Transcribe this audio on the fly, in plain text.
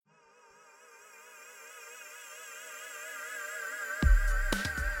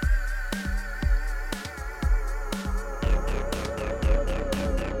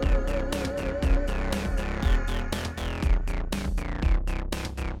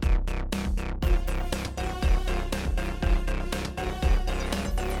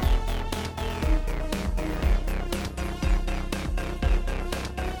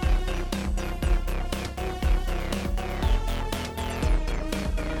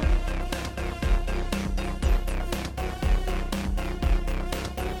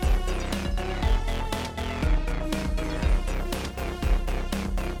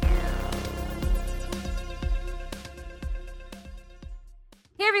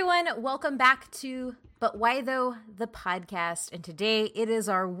everyone, welcome back to But Why Though, the podcast. And today it is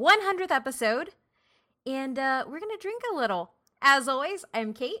our 100th episode, and we're going to drink a little. As always,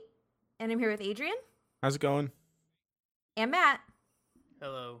 I'm Kate, and I'm here with Adrian. How's it going? And Matt.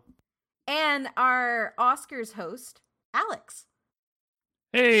 Hello. And our Oscars host, Alex.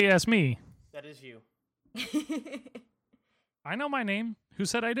 Hey, that's me. That is you. I know my name. Who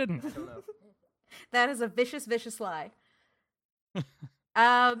said I didn't? I don't know. That is a vicious, vicious lie.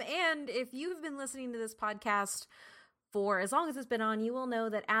 And if you've been listening to this podcast for as long as it's been on, you will know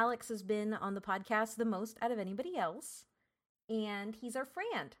that Alex has been on the podcast the most out of anybody else, and he's our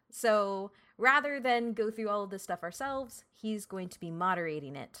friend. So rather than go through all of this stuff ourselves, he's going to be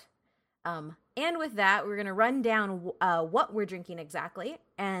moderating it. And with that, we're going to run down what we're drinking exactly,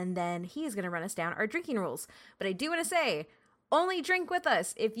 and then he's going to run us down our drinking rules. But I do want to say, only drink with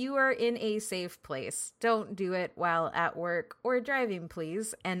us if you are in a safe place. Don't do it while at work or driving,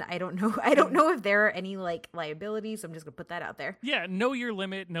 please. And I don't know if there are any liabilities. I'm just gonna put that out there. Yeah, know your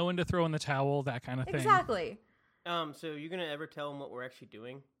limit, know when to throw in the towel, that kind of thing. Exactly. So you're gonna ever tell them what we're actually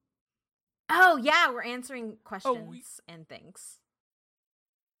doing? Oh yeah, we're answering questions and things.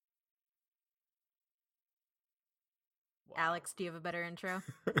 Wow. Alex, do you have a better intro?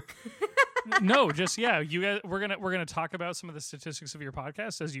 No, just you guys. We're gonna talk about some of the statistics of your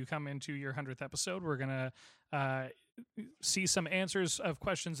podcast as you come into your 100th episode. We're gonna see some answers of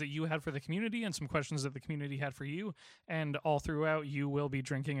questions that you had for the community and some questions that the community had for you, and all throughout you will be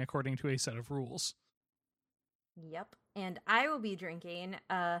drinking according to a set of rules. Yep, and I will be drinking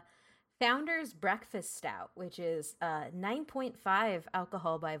Founder's Breakfast Stout, which is 9.5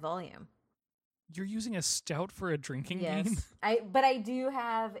 alcohol by volume. You're using a stout for a drinking Yes, game? but I do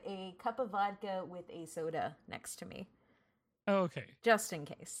have a cup of vodka with a soda next to me, Oh, okay, just in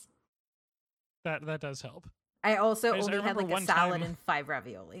case. that does help. I also I only had remember a salad time- and 5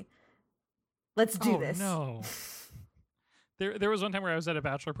 ravioli. Let's do this. No. There was one time where I was at a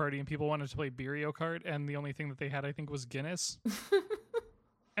bachelor party and people wanted to play Mario Kart, and the only thing that they had, I think, was Guinness.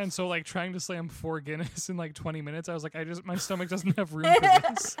 And so, trying to slam 4 Guinness in 20 minutes, I was like, my stomach doesn't have room for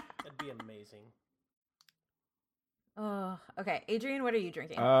this. That'd be amazing. Oh, okay. Adrian, what are you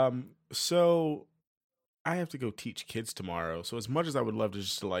drinking? So I have to go teach kids tomorrow. So as much as I would love to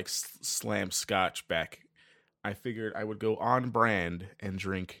just slam scotch back, I figured I would go on brand and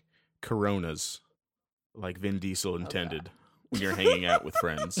drink Coronas, like Vin Diesel intended when you're hanging out with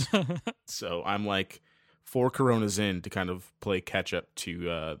friends. So I'm 4 Coronas in to kind of play catch up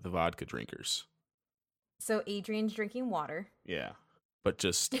to the vodka drinkers. So Adrian's drinking water. Yeah, but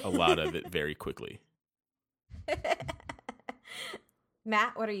just a lot of it very quickly.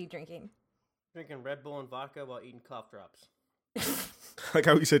 Matt, what are you drinking? Drinking Red Bull and vodka while eating cough drops. Like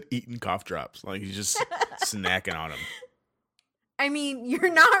how he said eating cough drops. Like he's just snacking on them. I mean,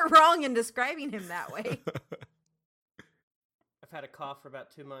 you're not wrong in describing him that way. I've had a cough for about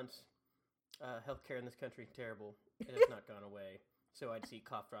 2 months. Healthcare in this country terrible. It has not gone away. So I just eat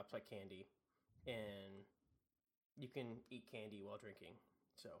cough drops like candy. And you can eat candy while drinking.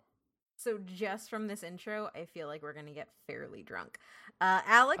 So just from this intro, I feel like we're going to get fairly drunk.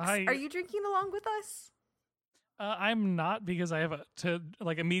 Alex, are you drinking along with us? I'm not, because I have to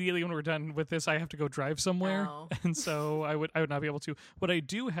immediately when we're done with this, I have to go drive somewhere. Oh. And so I would not be able to. What I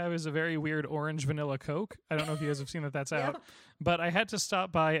do have is a very weird orange vanilla Coke. I don't know if you guys have seen that's out. Yep. But I had to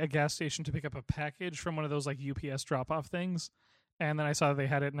stop by a gas station to pick up a package from one of those UPS drop-off things. And then I saw they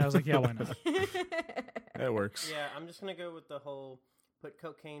had it, and I was like, yeah, why not? That works. Yeah, I'm just going to go with the whole put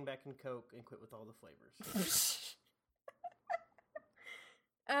cocaine back in Coke and quit with all the flavors.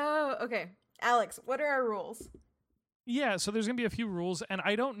 Oh, okay. Alex, what are our rules? Yeah, so there's going to be a few rules, and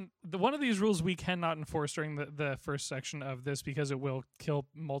one of these rules we cannot enforce during the first section of this because it will kill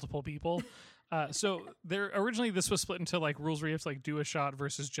multiple people. So originally this was split into rules where you have to do a shot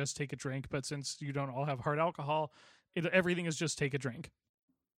versus just take a drink, but since you don't all have hard alcohol, everything is just take a drink.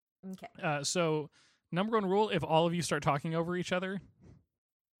 Okay. So number 1 rule, if all of you start talking over each other,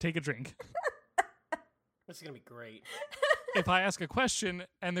 take a drink. This is going to be great. If I ask a question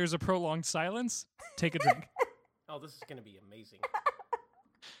and there's a prolonged silence, take a drink. Oh, this is going to be amazing.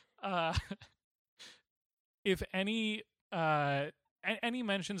 If any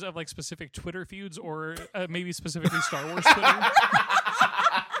mentions of specific Twitter feuds or maybe specifically Star Wars Twitter.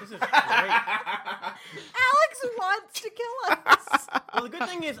 This is great. Alex wants to kill us. Well, the good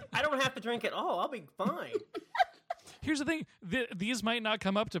thing is I don't have to drink at all. I'll be fine. Here's the thing: these might not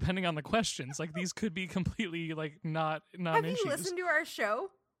come up depending on the questions. These could be completely not non-issues. Have you listened to our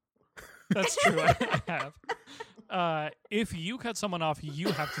show? That's true. I have. If you cut someone off,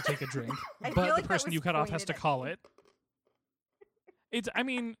 you have to take a drink, I feel but like the that person was you cut off has pointed to at call me. it. I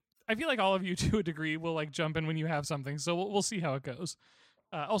mean, I feel like all of you to a degree will like jump in when you have something, so we'll see how it goes.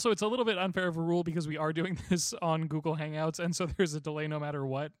 Also, it's a little bit unfair of a rule because we are doing this on Google Hangouts, and so there's a delay no matter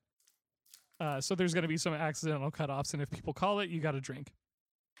what. So there's going to be some accidental cutoffs, and if people call it, you got to drink.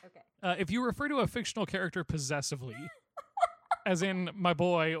 Okay. If you refer to a fictional character possessively, as in my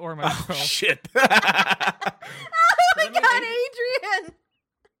boy or my girl, Shit. Oh my god, Adrian!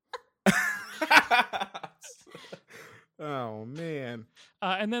 Oh man.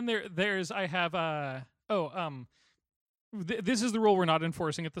 and then there's I have this is the rule we're not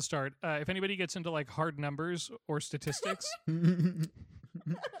enforcing at the start. If anybody gets into like hard numbers or statistics,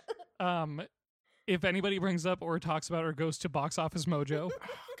 if anybody brings up or talks about or goes to Box Office Mojo,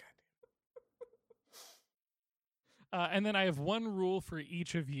 and then I have one rule for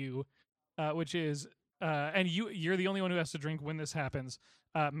each of you, which is, and you're the only one who has to drink when this happens.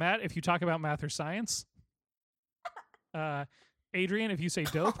 Matt, if you talk about math or science. Adrian, if you say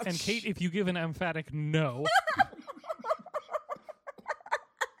dope, and Kate, if you give an emphatic no.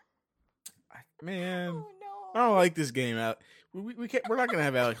 Man, Oh I no. don't like this game. Out. We can't. We're not gonna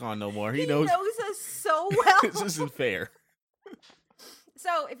have Alec on no more. He knows us so well. this isn't fair.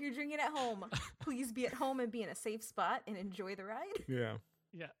 So, if you're drinking at home, please be at home and be in a safe spot and enjoy the ride. Yeah.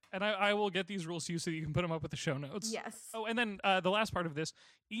 Yeah, and I will get these rules to you so you can put them up with the show notes. Yes. Oh, and then the last part of this,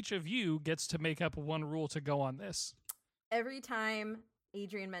 each of you gets to make up one rule to go on this. Every time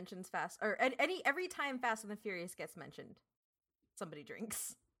Adrian mentions every time Fast and the Furious gets mentioned, somebody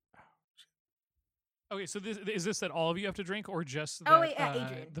drinks. Okay, so is this that all of you have to drink, or just Oh, that, wait,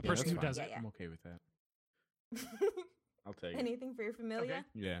 Adrian. the Yeah, person who that's does fine. it? Yeah. I'm okay with that. I'll take it. Anything for your familia? Okay.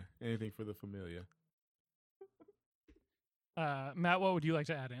 Yeah, anything for the familia. Matt, what would you like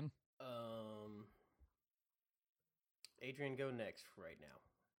to add in? Adrian, go next right now.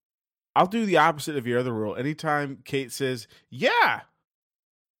 I'll do the opposite of your other rule. Anytime Kate says, yeah,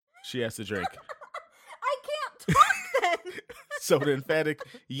 she has to drink. I can't talk then. So the emphatic,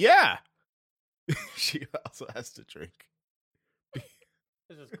 yeah, she also has to drink.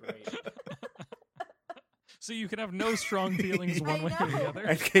 This is great. So you can have no strong feelings one I way or the know. other.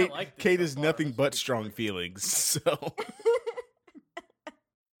 And Kate, like this Kate so is far. nothing This is but pretty strong great. feelings. So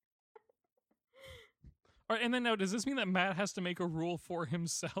All right, and then now, does this mean that Matt has to make a rule for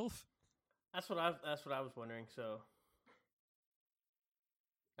himself? That's what I was wondering. So,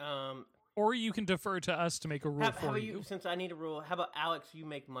 Or you can defer to us to make a rule how for about you. since I need a rule, how about Alex? You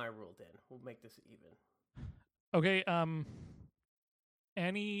make my rule then. We'll make this even. Okay,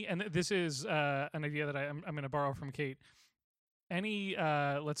 this is an idea that I'm going to borrow from Kate. Any,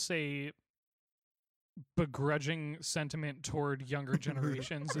 let's say, begrudging sentiment toward younger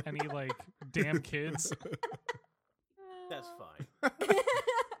generations, any, like, damn kids. That's fine.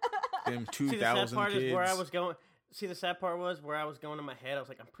 them See, the sad 2,000 part kids. is where I was going. See, the sad part was where I was going in my head. I was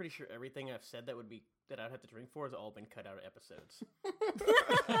like, I'm pretty sure everything I've said that I'd have to drink for has all been cut out of episodes.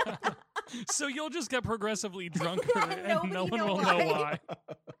 So you'll just get progressively drunker, and Nobody no one know will know why. why.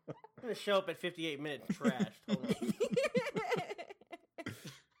 I'm gonna show up at 58 minutes trashed. Hold on.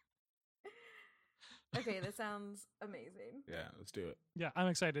 Okay, this sounds amazing. Yeah, let's do it. Yeah, I'm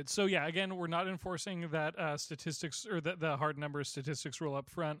excited. So yeah, again, we're not enforcing that statistics or the hard number statistics rule up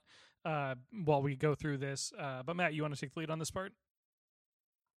front while we go through this. But Matt, you want to take the lead on this part?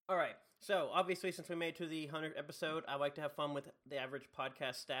 All right. So obviously, since we made it to the 100th episode, I like to have fun with the average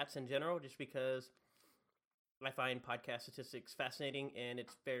podcast stats in general, just because I find podcast statistics fascinating and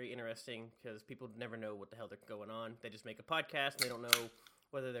it's very interesting because people never know what the hell they're going on. They just make a podcast and they don't know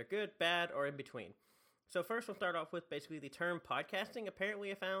whether they're good, bad, or in between. So first, we'll start off with basically the term podcasting.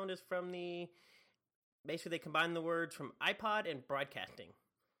 Apparently, I found is from basically they combined the words from iPod and broadcasting.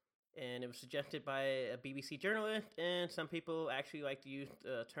 And it was suggested by a BBC journalist, and some people actually like to use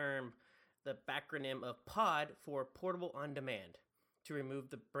the term, the backronym of POD for Portable On Demand, to remove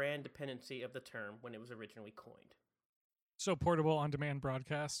the brand dependency of the term when it was originally coined. So portable on-demand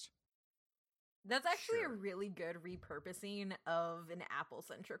broadcast. That's actually Sure. a really good repurposing of an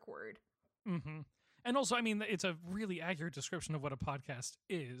Apple-centric word. Mm-hmm. And also, I mean, it's a really accurate description of what a podcast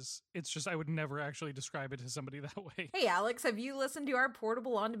is. It's just I would never actually describe it to somebody that way. Hey, Alex, have you listened to our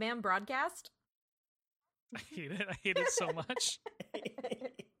portable on-demand broadcast? I hate it. I hate it so much.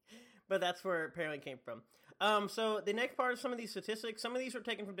 But that's where it apparently came from. So the next part is some of these statistics. Some of these are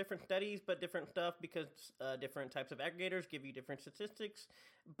taken from different studies, but different stuff because different types of aggregators give you different statistics.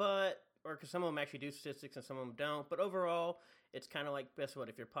 Because some of them actually do statistics and some of them don't. But overall, it's kind of like, guess what?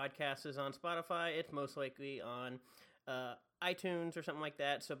 If your podcast is on Spotify, it's most likely on iTunes or something like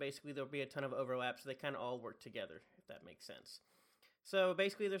that. So basically, there'll be a ton of overlap. So they kind of all work together, if that makes sense. So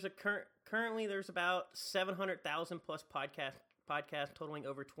basically, there's currently there's about 700,000 plus podcast totaling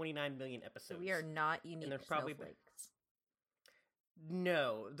over 29 million episodes. So we are not unique there's probably snowflakes.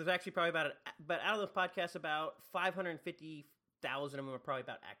 No, there's actually probably but out of those podcasts, about 550,000 of them are probably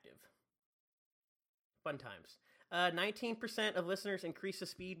about active. Fun times. 19% of listeners increase the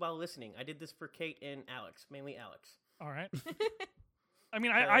speed while listening. I did this for Kate and Alex, mainly Alex. All right. I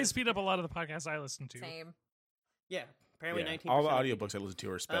mean, I speed up a lot of the podcasts I listen to. Same. Yeah, apparently Yeah, 19%. all the audiobooks I listen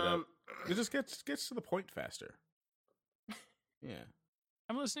to are sped up. Um, It just gets to the point faster. Yeah.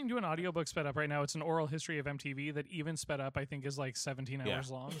 I'm listening to an audiobook sped up right now. It's an oral history of MTV that even sped up, I think, is like 17 Yeah.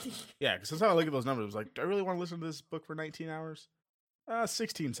 hours long. Yeah, because sometimes I look at those numbers, like, do I really want to listen to this book for 19 hours?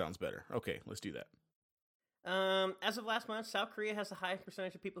 16 sounds better. Okay, let's do that. As of last month, South Korea has the highest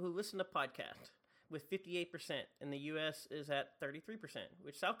percentage of people who listen to podcasts, with 58%, and the U.S. is at 33%,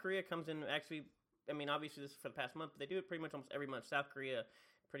 which South Korea comes in actually, I mean, obviously this is for the past month, but they do it pretty much almost every month. South Korea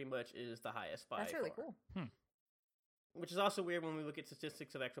pretty much is the highest by That's really far. cool. Which is also weird when we look at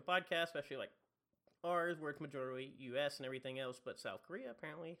statistics of actual podcasts, especially like ours, where it's majority U.S. and everything else, but South Korea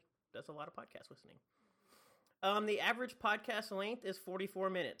apparently does a lot of podcast listening. The average podcast length is 44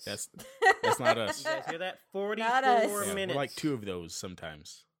 minutes. That's not us. You guys hear that? 44 Not us. Yeah, minutes. we're like two of those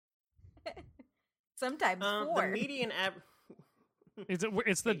sometimes. Sometimes The four. median average.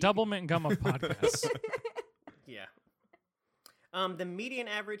 It's the double mint gum of podcasts. Yeah. The median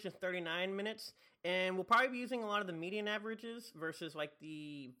average is 39 minutes, and we'll probably be using a lot of the median averages versus like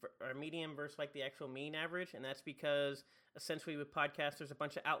or median versus like the actual mean average, and that's because essentially with podcasts there's a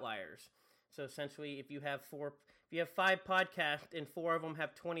bunch of outliers. So essentially, if you have 5 podcasts and 4 of them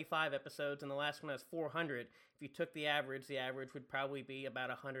have 25 episodes, and the last one has 400, if you took the average would probably be about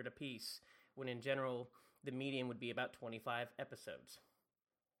 100 apiece. When in general, the median would be about 25 episodes.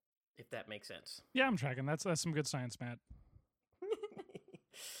 If that makes sense. Yeah, I'm tracking. That's some good science, Matt.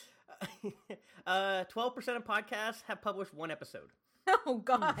 12% of podcasts have published 1 episode. Oh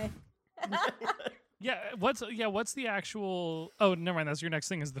God. Yeah, what's the actual? Oh, never mind. That's your next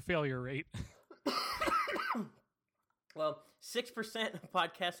thing is the failure rate. Well, 6% of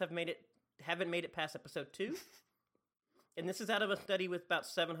podcasts haven't made it past episode 2. And this is out of a study with about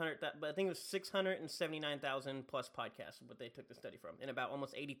 700, but I think it was 679,000 plus podcasts, what they took the study from. And about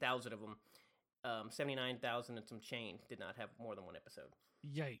almost 80,000 of them, 79,000 and some change, did not have more than 1 episode.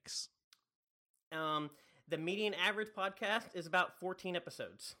 Yikes. The median average podcast is about 14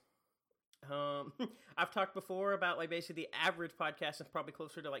 episodes. I've talked before about like basically the average podcast is probably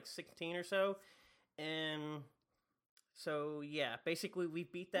closer to like 16 or so. And so, yeah, basically we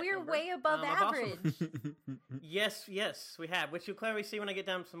beat that We're number. way above I've also- average. Yes, we have, which you'll clearly see when I get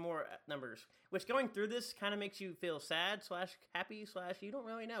down to some more numbers. Which going through this kind of makes you feel sad / happy / you don't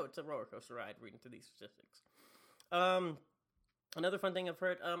really know. It's a roller coaster ride reading through these statistics. Another fun thing I've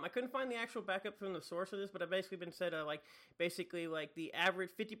heard, I couldn't find the actual backup from the source of this, but I've basically been said, basically the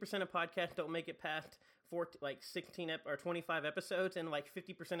average 50% of podcasts don't make it past 16 or 25 episodes, and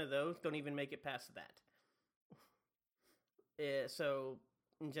 50% of those don't even make it past that. So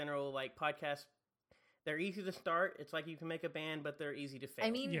in general, podcasts, they're easy to start. It's like you can make a band, but they're easy to fail. I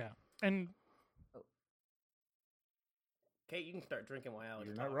mean, Yeah, and Kate, you can start drinking while Alex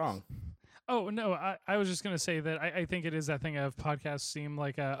You're talks. not wrong. oh no, I was just gonna say that I think it is that thing of podcasts seem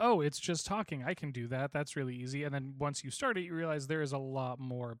like it's just talking. I can do that. That's really easy. And then once you start it, you realize there is a lot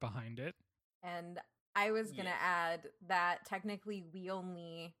more behind it. and I was gonna Yes. add that technically we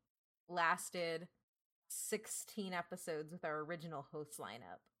only lasted 16 episodes with our original host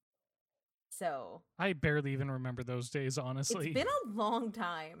lineup. So I barely even remember those days, honestly. it's been a long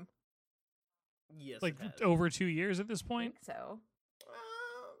time. Yes, like it has. over 2 years at this I point. think so.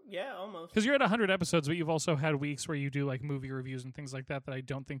 Yeah, almost. Because you're at 100 episodes, but you've also had weeks where you do like movie reviews and things like that I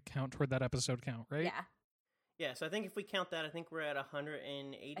don't think count toward that episode count, right? Yeah. Yeah, so I think if we count that, I think we're at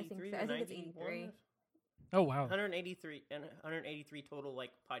 183 so. or I think it's 91? 83. Oh wow. 183 total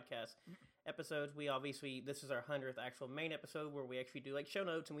podcast episodes. We obviously, this is our 100th actual main episode where we actually do show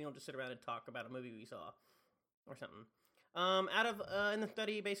notes and we don't just sit around and talk about a movie we saw or something. Out of in the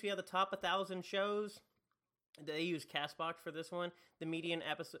study, basically out of the top 1,000 shows, they use Castbox for this one. The median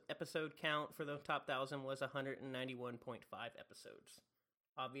episode count for the top 1,000 was 191.5 episodes.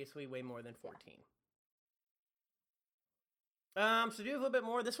 Obviously, way more than 14. So do a little bit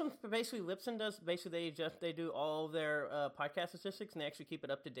more. This one basically Libsyn does. Basically, they do all their podcast statistics and they actually keep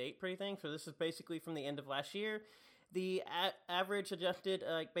it up to date, pretty thing. So this is basically from the end of last year. The average adjusted,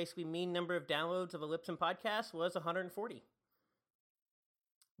 basically mean number of downloads of a Libsyn podcast was 140.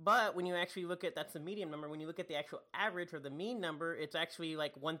 But when you actually look at, that's the median number, when you look at the actual average or the mean number, it's actually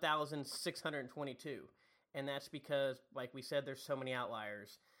 1,622. And that's because, like we said, there's so many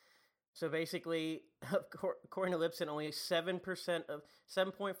outliers. So basically, according to Libsyn, only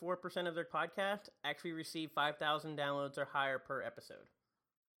 7.4% of their podcast actually receive 5,000 downloads or higher per episode,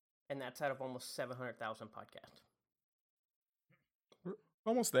 and that's out of almost 700,000 podcasts.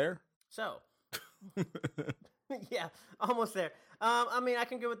 Almost there. So, yeah, almost there. I mean, I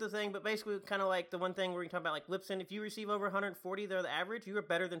can go with the thing, but basically, kind of like the one thing where you talk about like Libsyn. If you receive over 140, they're the average. You are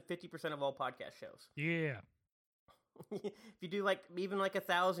better than 50% of all podcast shows. Yeah. If you do like even like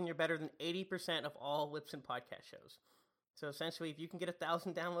 1,000, you're better than 80% of all Libsyn podcast shows. So essentially, if you can get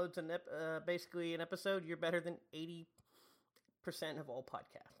 1,000 downloads in basically an episode, you're better than 80% of all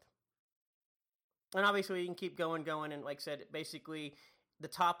podcasts. And obviously, you can keep going, and like I said, basically, the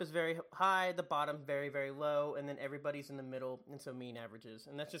top is very high, the bottom very, very low, and then everybody's in the middle, and so mean averages.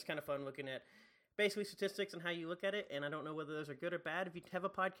 And that's just kind of fun looking at basically statistics and how you look at it. And I don't know whether those are good or bad if you have a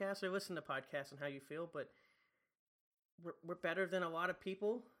podcast or listen to podcasts and how you feel, but we're better than a lot of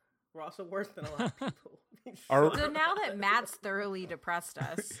people. We're also worse than a lot of people. So now that Matt's thoroughly depressed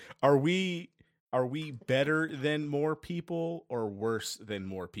us, Are we better than more people or worse than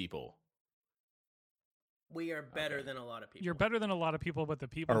more people? We are better than a lot of people. You're better than a lot of people, but the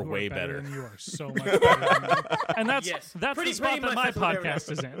people Are who way are better better. than you are so much better than you. And that's Yes. the Pretty spot that much my that's what they're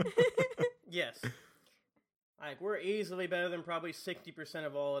podcast is in. Yes. Like, we're easily better than probably 60%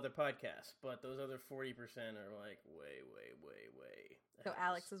 of all other podcasts, but those other 40% are like way. so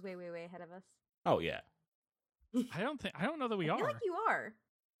Alex is way ahead of us. Oh yeah. I don't know that we I feel are. like you are.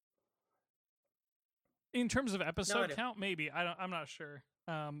 In terms of I episode do. count, maybe. I'm not sure.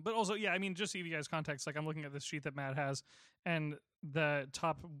 But also, yeah, I mean, just to give you guys context, like I'm looking at this sheet that Matt has, and the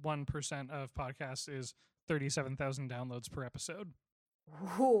top 1% of podcasts is 37,000 downloads per episode.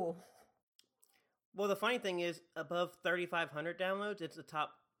 Ooh. Well, the funny thing is, above 3,500 downloads,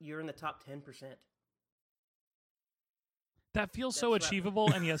 you're in the top 10%. That feels so That's right.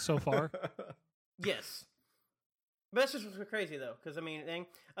 achievable, and yet so far. Yes. But that's just what's crazy, though, because, I mean,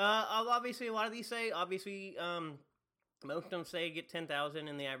 obviously, a lot of these say, most of them say get 10,000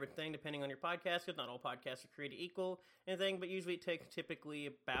 in the average thing, depending on your podcast, because not all podcasts are created equal, anything, but usually it takes typically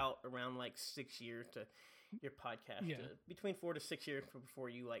about around, 6 years to your podcast, between 4 to 6 years before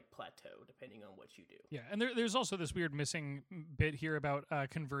you, plateau, depending on what you do. Yeah, and there's also this weird missing bit here about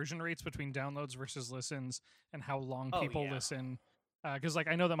conversion rates between downloads versus listens and how long people listen. Because,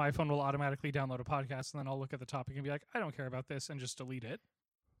 I know that my phone will automatically download a podcast, and then I'll look at the topic and be like, I don't care about this, and just delete it.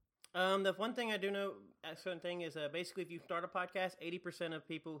 The one thing I do know, a certain thing is basically if you start a podcast, 80% of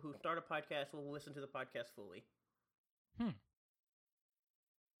people who start a podcast will listen to the podcast fully. I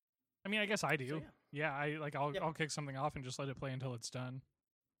mean, I guess I do. So, I'll kick something off and just let it play until it's done.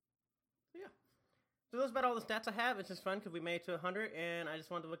 Yeah. So that's about all the stats I have. It's just fun because we made it to 100, and I just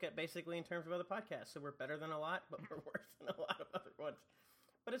wanted to look at basically in terms of other podcasts. So we're better than a lot, but we're worse than a lot of other ones.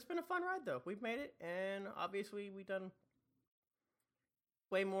 But it's been a fun ride, though. We've made it, and obviously we've done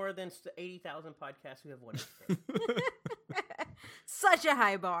way more than 80,000 podcasts who have one episode. Such a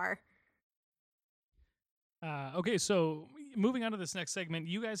high bar. Okay, so moving on to this next segment,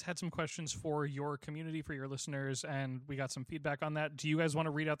 you guys had some questions for your community, for your listeners, and we got some feedback on that. Do you guys want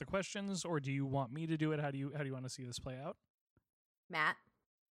to read out the questions, or do you want me to do it? How do you want to see this play out? Matt?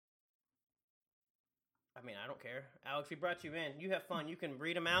 I mean, I don't care. Alex, we brought you in. You have fun. You can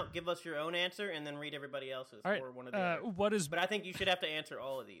read them out, give us your own answer, and then read everybody else's. All right. Or one of the other. What is? But I think you should have to answer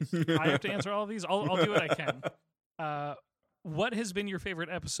all of these. I have to answer all of these. I'll do what I can. What has been your favorite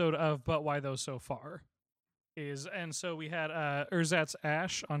episode of But Why Though so far? And so we had Erzatz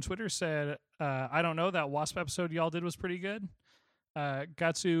Ash on Twitter said, I don't know, that Wasp episode y'all did was pretty good.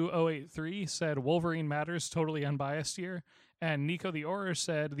 Gatsu083 said Wolverine matters, totally unbiased here. And Nico the Orer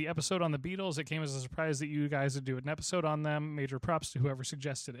said the episode on the Beatles, it came as a surprise that you guys would do an episode on them. Major props to whoever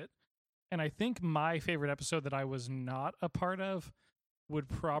suggested it. And I think my favorite episode that I was not a part of would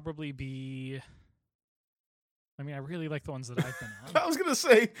probably be... I mean, I really like the ones that I've been on. I was gonna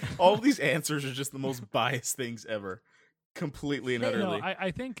say all of these answers are just the most biased things ever, completely and utterly. No,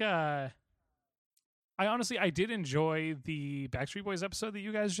 I think I honestly did enjoy the Backstreet Boys episode that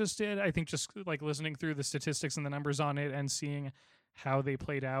you guys just did. I think just listening through the statistics and the numbers on it and seeing how they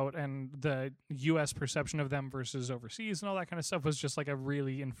played out and the U.S. perception of them versus overseas and all that kind of stuff was just a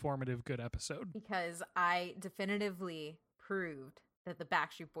really informative, good episode. Because I definitively proved that the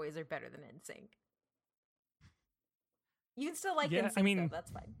Backstreet Boys are better than NSYNC. You can still like NSYNC, I mean, though. That's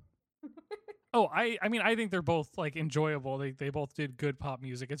fine. I mean, I think they're both enjoyable. They both did good pop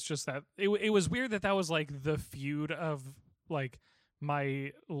music. It's just that it was weird that was the feud of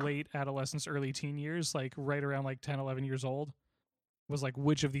my late adolescence, early teen years, right around 10, 11 years old, was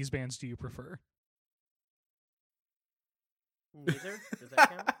which of these bands do you prefer? Neither? Does that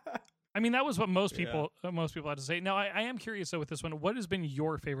count? I mean, that was what most people had to say. Now, I am curious though with this one. What has been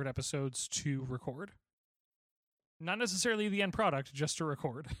your favorite episodes to record? Not necessarily the end product, just to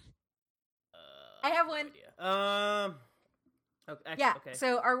record. I have one. Okay, Yeah. Okay.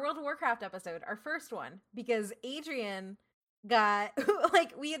 So our World of Warcraft episode, our first one, because Adrian got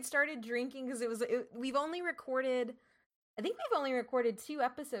like we had started drinking because we've only recorded. I think we've only recorded 2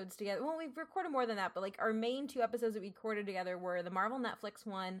 episodes together. Well, we've recorded more than that, but like our main 2 episodes that we recorded together were the Marvel Netflix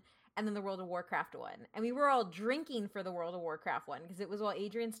one and then the World of Warcraft one. And we were all drinking for the World of Warcraft one because it was while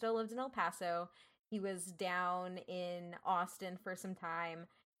Adrian still lived in El Paso. He was down in Austin for some time.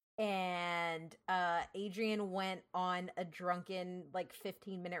 And Adrian went on a drunken like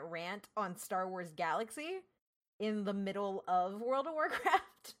 15-minute rant on Star Wars Galaxy in the middle of World of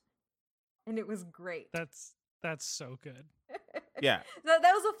Warcraft. And it was great. That's so good. Yeah. So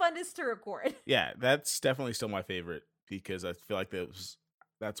that was the funnest to record. Yeah, that's definitely still my favorite because I feel like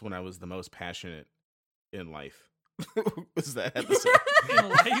that's when I was the most passionate in life. Was that episode? In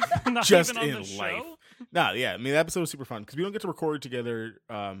life, not Just even on in the life. show? No, yeah. I mean, that episode was super fun because we don't get to record together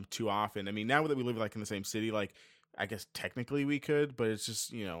too often. I mean, now that we live like in the same city, like I guess technically we could, but it's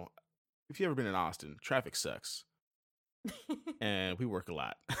just if you've ever been in Austin, traffic sucks, and we work a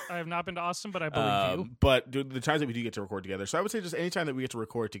lot. I have not been to Austin, but I believe you. But the times that we do get to record together, so I would say just anytime that we get to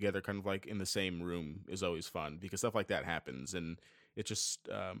record together, kind of like in the same room, is always fun because stuff like that happens, and it's just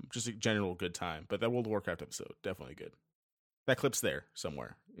a general good time. But that World of Warcraft episode, definitely good. That clip's there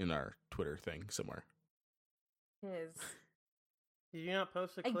somewhere in our Twitter thing somewhere. Is. Did you not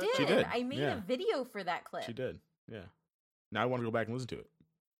post a I clip? did. She did, I made yeah. a video for that clip. She did, yeah. Now I want to go back and listen to it.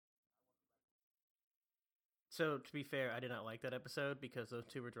 So, to be fair, I did not like that episode because those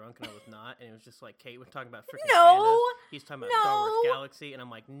 2 were drunk and I was not. And it was just like, Kate was talking about freaking No! pandas. He's talking about Star Wars No! Galaxy. And I'm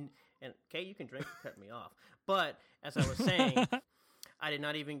like, and Kate, you can drink and cut me off. But, as I was saying, I did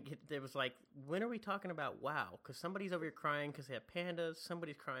not even get, there was like, when are we talking about WoW? Because somebody's over here crying because they have pandas.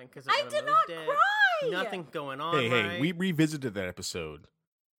 Somebody's crying because I did not dead. cry! Nothing going on, Hey, right? we revisited that episode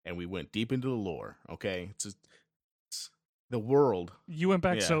and we went deep into the lore. Okay, it's the world. You went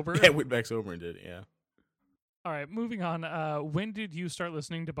back sober? Yeah, went back sober and did it. Yeah. All right, moving on. When did you start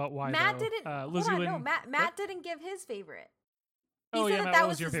listening to But Why? Matt though? didn't. Hold Lizzie on, Lynn, no, Matt didn't give his favorite. He Oh said yeah, that Matt, that what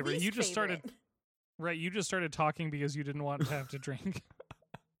was was your his favorite? You least just started, favorite. right? You just started talking because you didn't want to have to drink.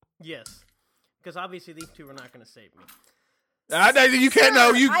 Yes. Because obviously these 2 were not going to save me. No, you can't.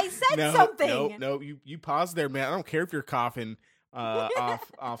 No, you. I said something. No, you pause there, man. I don't care if you're coughing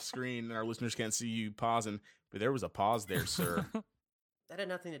off screen and our listeners can't see you pausing, but there was a pause there, sir. That had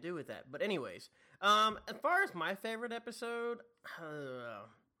nothing to do with that. But anyways, as far as my favorite episode,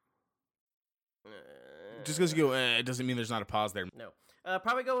 Just because you go, it doesn't mean there's not a pause there. no,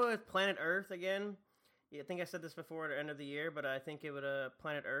 probably go with Planet Earth again. Yeah, I think I said this before at the end of the year, but I think it would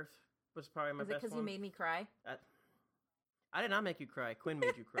Planet Earth was probably my Was it best because you one. made me cry? I did not make you cry. Quinn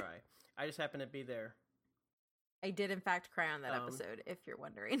made you cry. I just happened to be there. I did, in fact, cry on that episode, if you're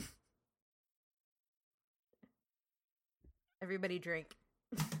wondering. Everybody drink.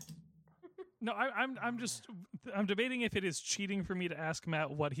 No, I'm debating if it is cheating for me to ask Matt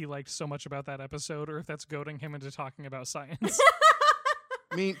what he liked so much about that episode, or if that's goading him into talking about science.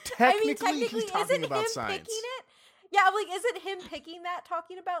 I mean, technically he's talking isn't about him science. picking it? Yeah, I'm like, is it him picking that,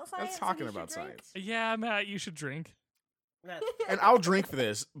 talking about science? That's talking and he about should drink? science. Yeah, Matt, you should drink. That's And I'll drink for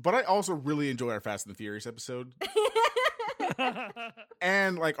this, but I also really enjoy our Fast and the Furious episode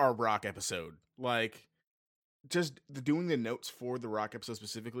and like our Rock episode. Like, just doing the notes for the Rock episode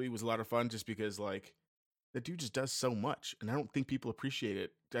specifically was a lot of fun just because like the dude just does so much and I don't think people appreciate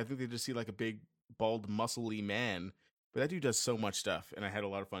it. I think they just see like a big bald muscly man, but that dude does so much stuff and I had a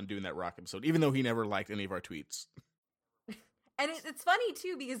lot of fun doing that Rock episode even though he never liked any of our tweets. And it's funny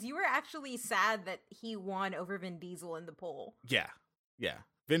too because you were actually sad that he won over Vin Diesel in the poll. Yeah.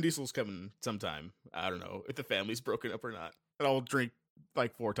 Vin Diesel's coming sometime. I don't know if the family's broken up or not. And I'll drink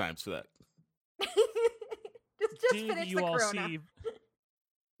like 4 times for that. just Did finish you the all Corona. see?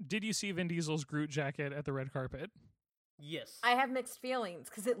 Did you see Vin Diesel's Groot jacket at the red carpet? yes. I have mixed feelings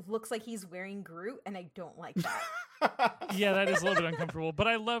because it looks like he's wearing Groot, and I don't like that. Yeah, that is a little bit uncomfortable, but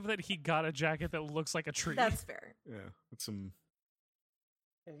I love that he got a jacket that looks like a tree. That's fair. Yeah, it's some.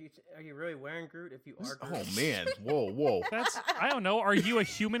 Are you really wearing Groot if you are Oh Groot? man! Whoa! That's, I don't know. Are you a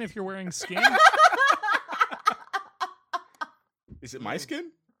human if you're wearing skin? Is it my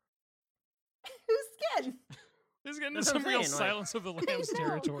skin? Whose skin? This is getting into That's some what I'm real saying, like- Silence of the Lambs I know.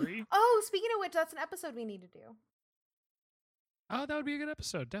 territory. Oh, speaking of which, that's an episode we need to do. Oh, that would be a good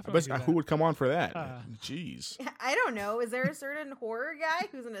episode. I Definitely. bet do that. who would come on for that? Uh, Jeez. I don't know. Is there a certain horror guy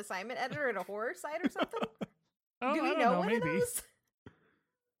who's an assignment editor at a horror site or something? Oh, Do I we don't know know. one of Maybe. those?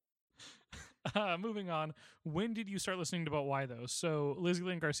 Moving on. When did you start listening to About Why, though? So Lizzie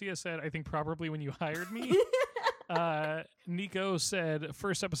Lynn Garcia said, I think probably when you hired me. Nico said,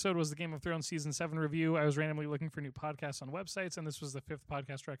 first episode was the Game of Thrones Season 7 review. I was randomly looking for new podcasts on websites, and this was the 5th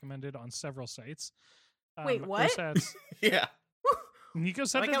podcast recommended on several sites. Wait, what? Yeah. Nico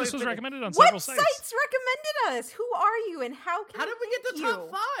said Like that how this we was fit it. recommended on What several sites sites. recommended us? Who are you and how can How did we get to you? top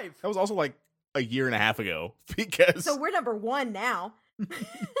 5? That was also like a year and a half ago because So we're number 1 now.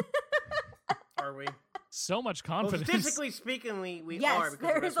 Are we? So much Well, confidence. statistically speaking, we are. Yes, because the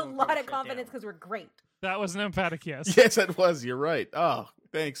there rest is a of them lot probably of shut confidence down. because we're great. That was an emphatic yes. yes, it was. You're right. Oh,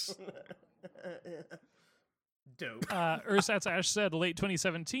 thanks. Dope. Ursat's Ash said late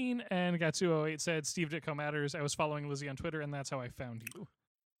 2017, and Gatsu08 said Steve Ditko matters. I was following Lizzie on Twitter, and that's how I found you.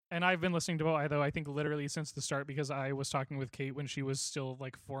 And I've been listening to But Why Though, I think literally since the start, because I was talking with Kate when she was still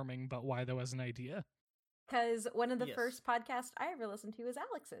like forming But Why Though as an idea. Because one of the Yes. first podcasts I ever listened to was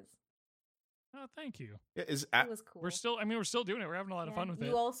Alex's. Oh, thank you. Yeah, It was cool. We're still doing it. We're having a lot of Yeah. fun with You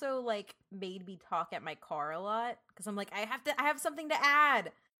it. also like made me talk at my car a lot because I'm like, I have something to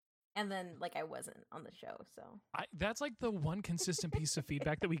add, and then like I wasn't on the show, so That's like the one consistent piece of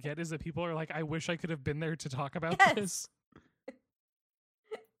feedback that we get is that people are like, I wish I could have been there to talk about Yes. this.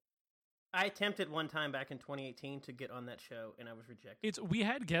 I attempted one time back in 2018 to get on that show, and I was rejected. We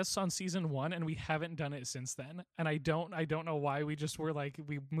had guests on season 1 and we haven't done it since then. And I don't know why we just were like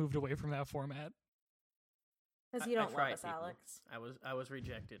we moved away from that format. because you I don't love tried, us, people. Alex. I was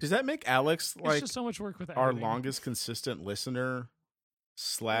rejected. Does that make Alex It's like just so much work with our editing. longest consistent listener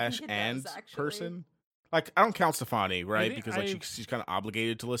 / it and does, actually. person? Like I don't count Stefani, right? think Because like she's kind of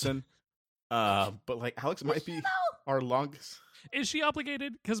obligated to listen. But like Alex might be our longest. Is she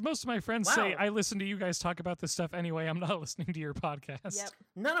obligated? Because most of my friends Wow. say I listen to you guys talk about this stuff anyway. I'm not listening to your podcast. Yep.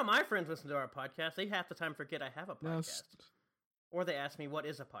 None of my friends listen to our podcast. They half the time forget I have a No, podcast. Or they ask me, what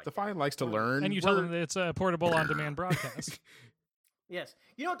is a podcast? Stefani likes to learn. And you tell them that it's a portable on-demand broadcast. Yes.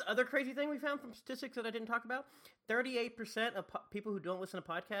 You know what the other crazy thing we found from statistics that I didn't talk about? 38% of people who don't listen to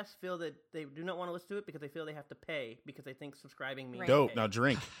podcasts feel that they do not want to listen to it because they feel they have to pay because they think subscribing means Right. Dope. pay. Now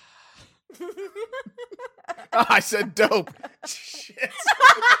drink. Oh, I said dope. Shit.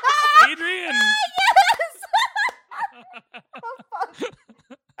 Adrian!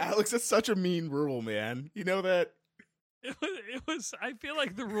 Alex, that's such a mean rule, man. You know that? It was. I feel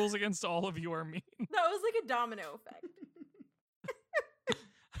like the rules against all of you are mean. That was like a domino effect.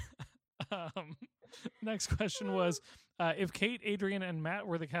 Next question was, if Kate, Adrian, and Matt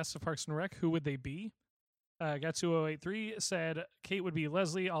were the cast of Parks and Rec, who would they be? Gatsu083 said Kate would be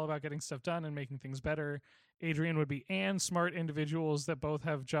Leslie, all about getting stuff done and making things better. Adrian would be Anne, smart individuals that both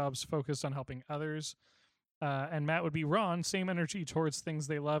have jobs focused on helping others. And Matt would be Ron, same energy towards things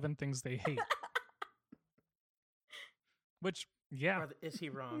they love and things they hate. Which, yeah. Or is he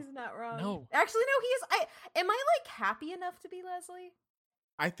wrong? He's not wrong. No. Actually, no. He is. Am I like happy enough to be Leslie?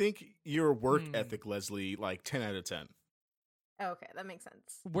 I think your work Hmm. ethic, Leslie, like 10 out of 10. Oh, okay, that makes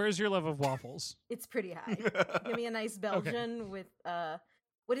sense. Where's your love of waffles? It's pretty high. Give me a nice Belgian with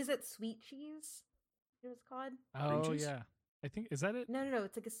what is it? Sweet cheese? Is what it's called? Oh, cheese? yeah. I think, is that it? No.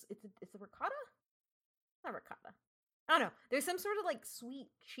 It's like it's a ricotta. Not ricotta. I don't know. There's some sort of like sweet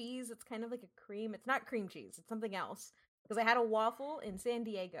cheese. It's kind of like a cream. It's not cream cheese. It's something else. Because I had a waffle in San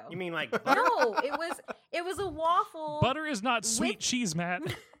Diego. You mean like butter? No, it was a waffle. Butter is not sweet with- cheese, Matt.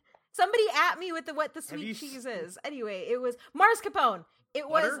 Somebody at me with what the Have you sweet s- cheese is. Anyway, it was mascarpone. It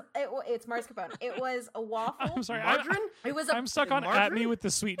was Butter? it's mascarpone. It was a waffle. I'm sorry. Margarine? It was a I'm stuck on at me margarine? with the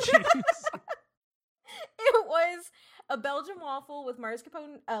sweet cheese. it was a Belgian waffle with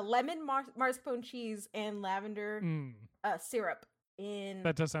mascarpone, lemon mascarpone cheese and lavender Mm, syrup in.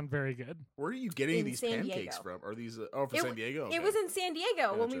 that does sound very good. Where are you getting In these San pancakes Diego. from? Are these from It San Diego? It was in San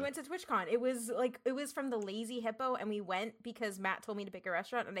Diego when we Gotcha. went to TwitchCon. It was from the Lazy Hippo, and we went because Matt told me to pick a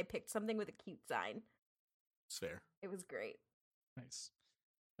restaurant, and I picked something with a cute sign. It's fair. It was great. Nice.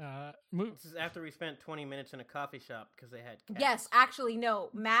 Move. This is after we spent 20 minutes in a coffee shop because they had cats. Yes, actually, no.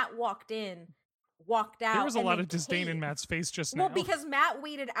 Matt walked out. There was a and lot then of disdain in Kate- Matt's face just now. Well, because Matt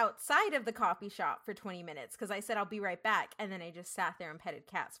waited outside of the coffee shop for 20 minutes because I said I'll be right back, and then I just sat there and petted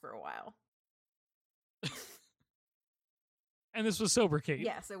cats for a while. And this was sober Kate.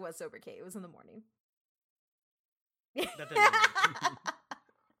 Yes, it was sober Kate. It was in the morning. That doesn't mean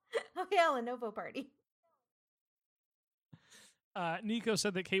Oh yeah, Lenovo party. Nico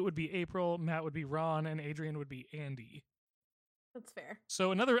said that Kate would be April, Matt would be Ron, and Adrian would be Andy. That's fair.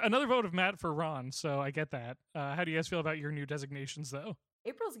 So another vote of Matt for Ron. So I get that. How do you guys feel about your new designations, though?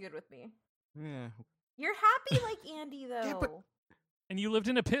 April's good with me. Yeah. You're happy like Andy though. Yeah, but- And you lived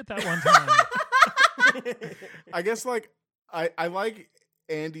in a pit that one time. I guess like I like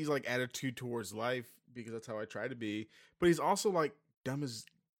Andy's like attitude towards life because that's how I try to be. But he's also like dumb as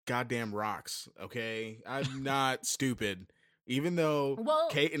goddamn rocks. Okay, I'm not stupid. Even though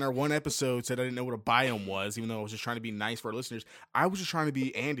Kate in our one episode said I didn't know what a biome was, even though I was just trying to be nice for our listeners, I was just trying to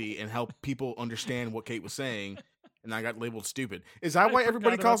be Andy and help people understand what Kate was saying, and I got labeled stupid. Is that why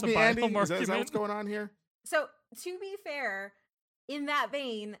everybody calls me Andy? Is that what's going on here? So, to be fair, in that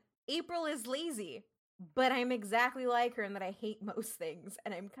vein, April is lazy, but I'm exactly like her in that I hate most things,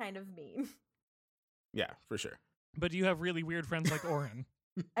 and I'm kind of mean. Yeah, for sure. But you have really weird friends like Oren.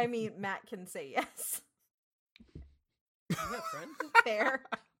 I mean, Matt can say yes. You have friends? Fair.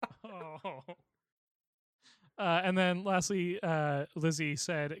 Oh. And then lastly, Lizzie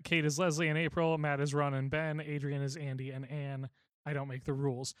said, Kate is Leslie and April, Matt is Ron and Ben, Adrian is Andy and Anne. I don't make the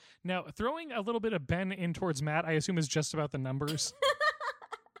rules. Now, throwing a little bit of Ben in towards Matt, I assume is just about the numbers.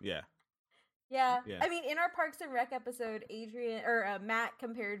 Yeah. Yeah. I mean, in our Parks and Rec episode, Matt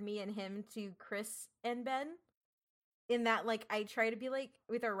compared me and him to Chris and Ben. In that, like, I try to be like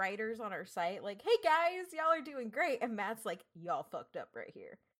with our writers on our site, like, hey guys, y'all are doing great. And Matt's like, y'all fucked up right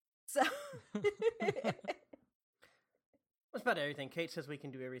here. So That's about everything. Kate says we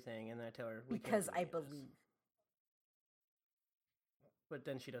can do everything, and then I tell her we because can't I do any of this. believe. But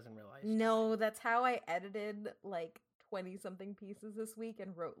then she doesn't realize. No, that's how I edited like 20 something pieces this week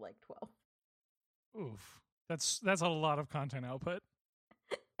and wrote like 12. Oof. That's a lot of content output.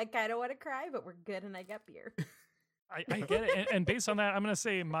 I kind of want to cry, but we're good and I got beer. I get it. And based on that, I'm going to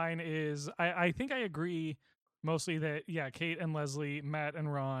say mine is, I think I agree mostly that, yeah, Kate and Leslie, Matt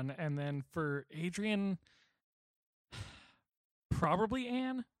and Ron. And then for Adrian, probably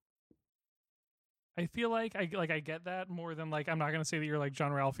Anne. I feel like I get that more than like, I'm not going to say that you're like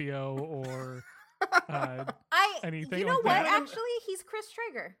John Ralphio or anything. You know like what? that. Actually, he's Chris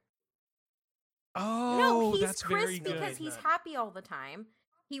Traeger. Oh, No, he's that's Chris very good. because he's happy all the time.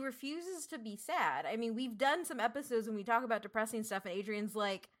 He refuses to be sad. I mean, we've done some episodes when we talk about depressing stuff, and Adrian's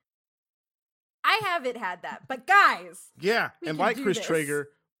like, I haven't had that, but guys. Yeah, and can like do Chris this. Traeger,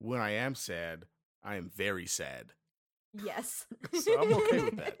 when I am sad, I am very sad. Yes. So I'm okay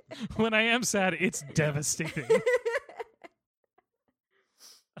with that. When I am sad, it's devastating.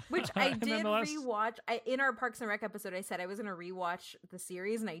 Which I And then did the last- rewatch. In our Parks and Rec episode, I said I was going to rewatch the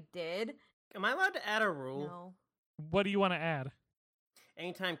series, and I did. Am I allowed to add a rule? No. What do you want to add?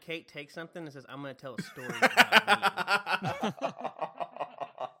 Anytime Kate takes something and says, I'm going to tell a story about me.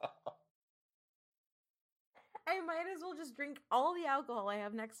 I might as well just drink all the alcohol I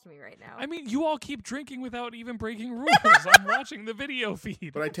have next to me right now. I mean, you all keep drinking without even breaking rules. I'm watching the video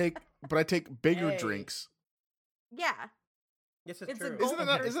feed. But I take bigger Hey. drinks. Yeah. Yes, it's It's a true. goal.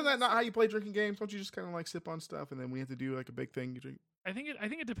 Isn't that not how you play drinking games? Don't you just kind of like sip on stuff and then we have to do like a big thing? You drink. I think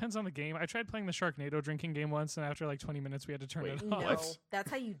it depends on the game. I tried playing the Sharknado drinking game once, and after like 20 minutes, we had to turn Wait, it No, off.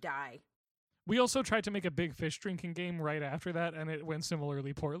 that's how you die. We also tried to make a big fish drinking game right after that, and it went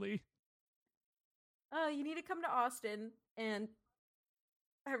similarly poorly. You need to come to Austin, and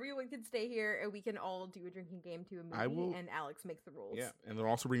everyone can stay here, and we can all do a drinking game to a movie, I will- and Alex makes the rules. Yeah, and they'll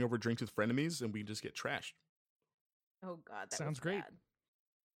also bring over drinks with frenemies, and we just get trashed. Oh God, that Sounds was great. bad.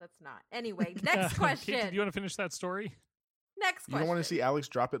 That's not. Anyway, next question. Kate, do you want to finish that story? Next You question. don't want to see Alex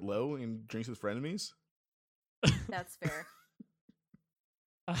drop it low in drinks with frenemies? That's fair.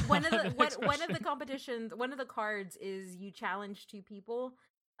 One of the Next one of question. the competitions, one of the cards is you challenge two people,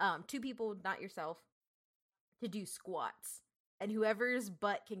 not yourself, to do squats, and whoever's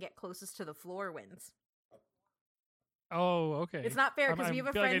butt can get closest to the floor wins. Oh, okay. It's not fair because I we have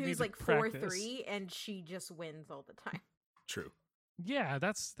a feel like I friend need who's to like practice. 4'3", and she just wins all the time. True. Yeah,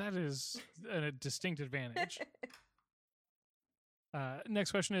 that is a distinct advantage.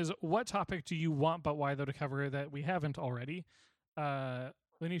 Next question is, what topic do you want but why though to cover that we haven't already?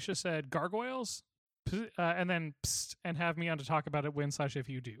 Lanisha said gargoyles, and then psst, and have me on to talk about it when/if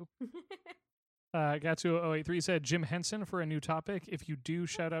you do. Gatsu083 said Jim Henson for a new topic. If you do,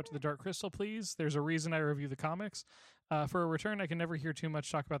 shout out to the Dark Crystal, please. There's a reason I review the comics. For a return, I can never hear too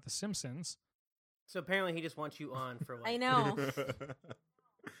much talk about The Simpsons. So apparently he just wants you on for like... I know.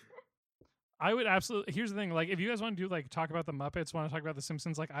 I would absolutely. Here's the thing: like, if you guys want to do like talk about the Muppets, want to talk about the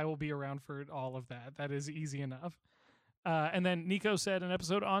Simpsons, like I will be around for all of that. That is easy enough. And then Nico said an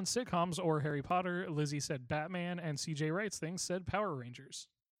episode on sitcoms or Harry Potter. Lizzie said Batman, and CJ Wrights things said Power Rangers.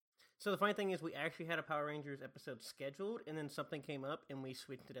 So the funny thing is we actually had a Power Rangers episode scheduled, and then something came up, and we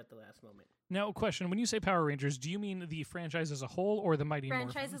switched it at the last moment. Now, question: when you say Power Rangers, do you mean the franchise as a whole or the Mighty Morphin?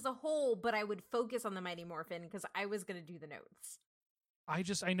 Franchise as a whole, but I would focus on the Mighty Morphin because I was going to do the notes.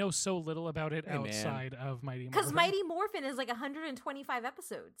 I know so little about it Hey, man. outside of Mighty Morphin. Because Mighty Morphin is like 125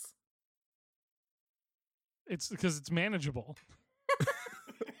 episodes. It's because it's manageable.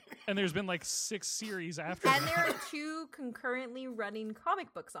 And there's been like 6 series after And that. there are 2 concurrently running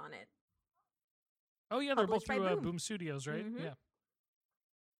comic books on it. Oh yeah, they're both published by through Boom. Boom Studios, right? Mhm. Yeah.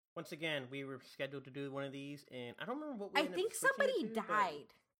 Once again, we were scheduled to do one of these, and I don't remember what we I ended up think switching somebody it to, but-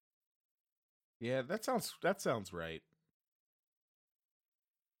 died. Yeah, that sounds right.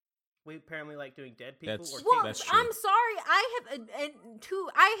 We apparently like doing dead people. That's- Or Well, That's things. true. I'm sorry.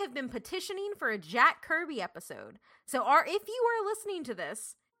 I have been petitioning for a Jack Kirby episode. So, if you are listening to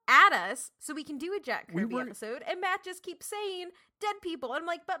this, add us so we can do a Jack We Kirby were- episode. And Matt just keeps saying dead people. I'm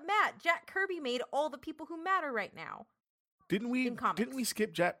like, but Matt, Jack Kirby made all the people who matter right now. Didn't In comics. we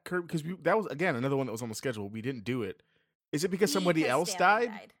skip Jack Kirby because that was again another one that was on the schedule. We didn't do it. Is it because somebody Because else Stanley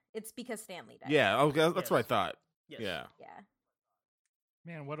died? It's because Stanley died. Yeah, okay, that's what I Yes. thought. Yes. Yeah. Yeah.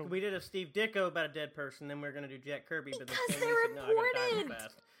 Man, what a We did a Steve Ditko about a dead person, then we were going to do Jack Kirby, but then Because Stanley they're said, no, I gotta die real important.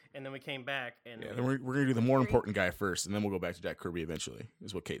 fast. And then we came back, and Yeah, then we're gonna do the more Great. important guy first, and then we'll go back to Jack Kirby eventually.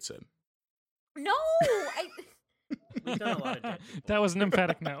 Is what Kate said. No, we've done a lot of dead people. that was an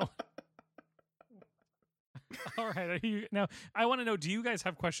emphatic no. All right, now I want to know: do you guys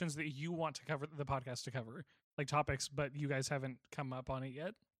have questions that you want to cover the podcast to cover, like topics, but you guys haven't come up on it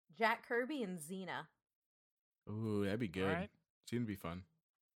yet? Jack Kirby and Xena. Ooh, that'd be good. All right. Seemed to be fun.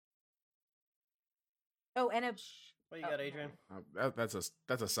 Oh, and a What you got, Oh, Adrian?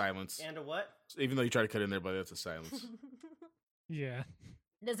 That's a silence. And a what? Even though you try to cut in there, but that's a silence. Yeah.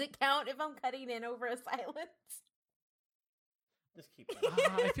 Does it count if I'm cutting in over a silence? Just keep it.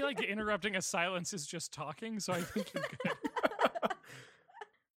 I feel like interrupting a silence is just talking, so I think you're good.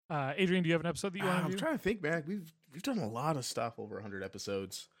 Adrian, do you have an episode that you want I'm to do? trying to think, man. We've done a lot of stuff over 100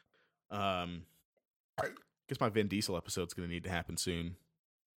 episodes. I guess my Vin Diesel episode's going to need to happen soon.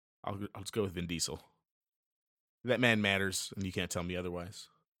 I'll just go with Vin Diesel. That man matters, and you can't tell me otherwise.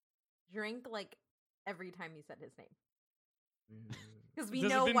 Drink like every time you said his name. Because we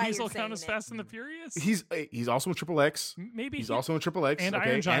Does know Vin why Diesel you're saying count as it. Fast and the Furious? He's also in Triple X. Maybe He's he- also in Triple X. and okay?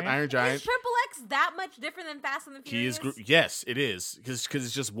 Iron Giant. And Iron Is Giant. Triple X that much different than Fast and the He Furious? is. Yes, it is. Because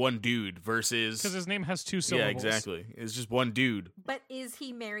it's just one dude versus. because his name has 2 Yeah, syllables. exactly. It's just one dude. But is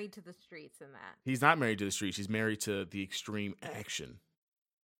he married to the streets in that? He's not married to the streets. He's married to the extreme action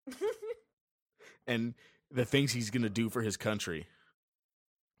and the things he's gonna do for his country.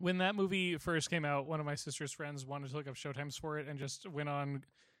 When that movie first came out, one of my sister's friends wanted to look up showtimes for it and just went on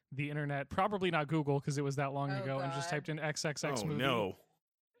the internet, probably not Google because it was that long Oh, ago, and just God. typed in XXX Oh movie. no!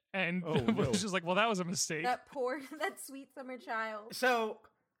 And Oh, no. was just like, well, that was a mistake. that sweet summer child. So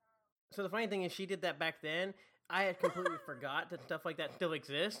the funny thing is, she did that back then. I had completely forgot that stuff like that still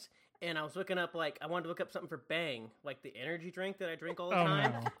exists. And I was looking up, I wanted to look up something for Bang, like the energy drink that I drink all the Oh,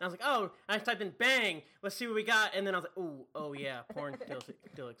 time. no. And I was like, oh, I just typed in Bang, let's see what we got. And then I was like, oh yeah, porn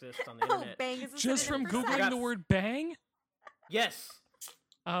still exists on the Oh, internet. bang is a Just from synonym for Googling sex. the word bang? Yes.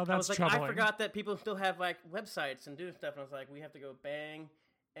 Oh, I that's was like, troubling. I forgot that people still have websites and do stuff. And I was like, we have to go Bang,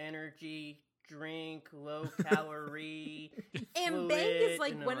 energy, drink, low calorie. And bang fluid, is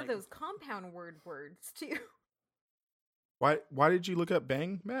like and I'm one of those compound words too. Why did you look up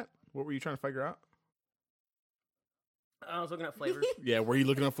Bang, Matt? What were you trying to figure out? I was looking up flavors. Yeah, were you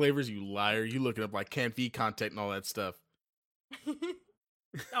looking up flavors? You liar! You looking up like canned feed content and all that stuff.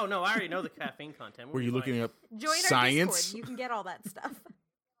 Oh no, I already know the caffeine content. We'll Were be you fine. looking up Join our science? Discord. You can get all that stuff.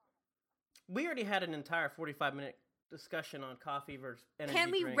 We already had an entire 45-minute discussion on coffee versus energy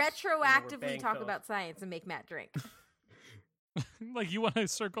Can we drinks, where retroactively Bang talk fell. about science and make Matt drink? Like, you want to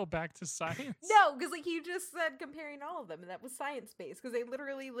circle back to science? No, because like you just said comparing all of them, and that was science based because they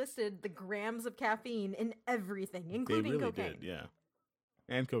literally listed the grams of caffeine in everything, They including really cocaine. did, yeah,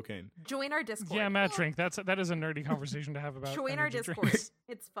 and cocaine. Join our Discord. Yeah, Matt drink. That is a nerdy conversation to have about. Join our energy Discord. drinks.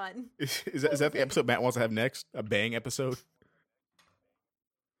 It's fun. Is that the episode Matt wants to have next? A Bang episode?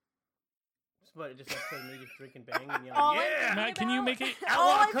 But it just episode of me just drinking Bang and yelling, All I'm yeah! thinking Matt, can you about- make it all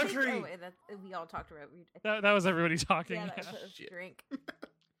outlaw I'm thinking- country? Oh, wait, we all talked about. That was everybody talking. Yeah, yeah. that's a Shit. drink.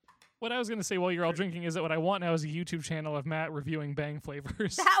 What I was going to say while you're all drinking is that what I want now is a YouTube channel of Matt reviewing Bang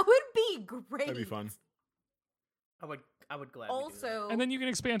flavors. That would be great. That'd be fun. I would gladly do that. Also, And then you can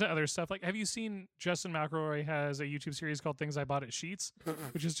expand to other stuff. Like, have you seen Justin McElroy has a YouTube series called Things I Bought at Sheetz,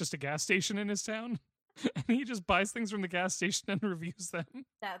 which is just a gas station in his town? And he just buys things from the gas station and reviews them.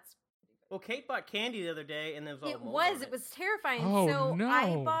 that's Well, Kate bought candy the other day, and there was all it. mold Was on it was terrifying? Oh, so no.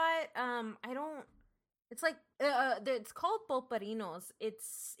 I bought I don't. It's like it's called Polparinos.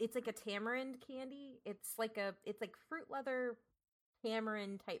 It's like a tamarind candy. It's like fruit leather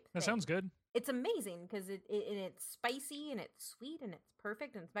tamarind type. That thing. sounds good. It's amazing because it's spicy and it's sweet and it's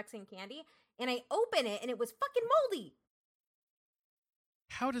perfect and it's Mexican candy. And I open it and it was fucking moldy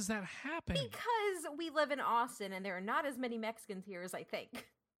How does that happen? because we live in Austin and there are not as many Mexicans here as I think.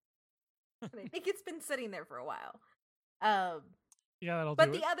 And I think it's been sitting there for a while. Yeah, that'll But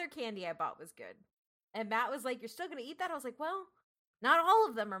do the it. other candy I bought was good. And Matt was like, "You're still gonna eat that?" I was like, "Well, not all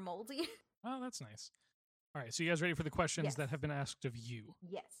of them are moldy." Oh, that's nice. All right, so you guys ready for the questions Yes. that have been asked of you?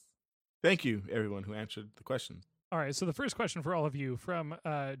 Yes. Thank you, everyone who answered the question. All right, so the first question for all of you from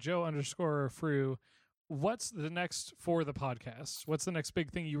Joe_Fru. What's the next for the podcast? What's the next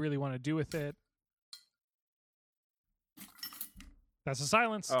big thing you really want to do with it? That's a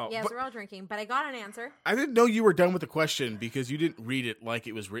silence. Oh, Yes, but we're all drinking, but I got an answer. I didn't know you were done with the question because you didn't read it like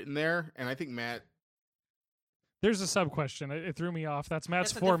it was written there, and I think Matt, There's a sub question. It threw me off. That's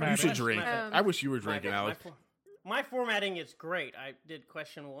Matt's That's a different format. you should question. drink. I wish you were drinking, Alex. My formatting is great. I did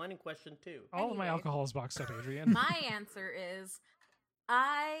question 1 and question 2. All of my Anyway. alcohol is boxed up, Adrian. My answer is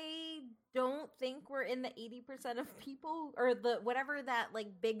I don't think we're in the 80% of people or the whatever that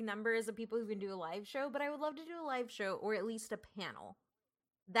like big number is of people who can do a live show, but I would love to do a live show or at least a panel.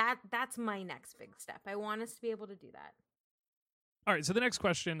 That's my next big step. I want us to be able to do that. All right, so the next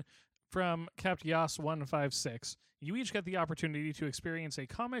question from Capt Yas156. You each get the opportunity to experience a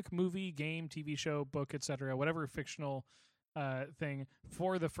comic, movie, game, TV show, book, etc., whatever fictional thing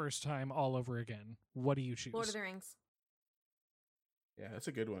for the first time all over again. What do you choose? Lord of the Rings. Yeah, that's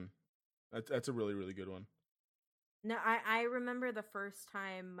a good one. That's a really, really good one. No, I remember the first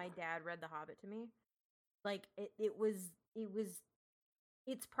time my dad read The Hobbit to me. Like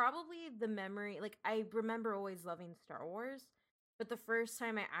it's probably the memory. Like I remember always loving Star Wars, but the first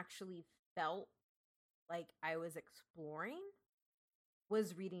time I actually felt like I was exploring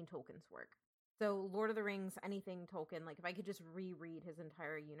was reading Tolkien's work. So Lord of the Rings, anything Tolkien, like if I could just reread his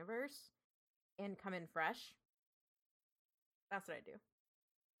entire universe and come in fresh, that's what I do.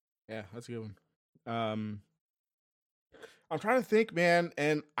 Yeah, that's a good one. I'm trying to think, man,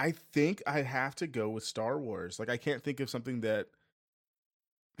 and I think I have to go with Star Wars. Like, I can't think of something that.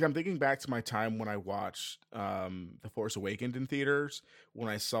 I'm thinking back to my time when I watched The Force Awakens in theaters. When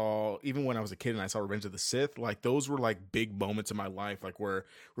I saw, even when I was a kid, and I saw Revenge of the Sith. Like, those were like big moments in my life. Like, where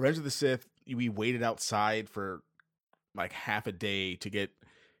Revenge of the Sith, we waited outside for like half a day to get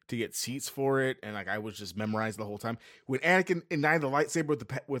seats for it, and like I was just memorized the whole time. When Anakin ignited the lightsaber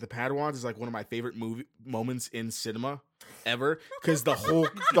with the Padawans is like one of my favorite movie moments in cinema ever, because the whole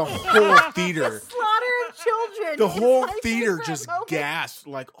theater, The slaughter of children. the is whole my theater favorite just moment. gasped,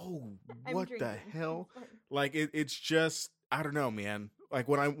 like, oh, I'm what the drinking. hell? Like it's just, I don't know, man. Like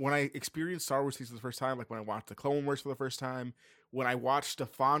when I experienced Star Wars for the first time, like when I watched the Clone Wars for the first time, when I watched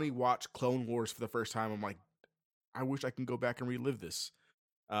Stefani watch Clone Wars for the first time, I'm like, I wish I can go back and relive this.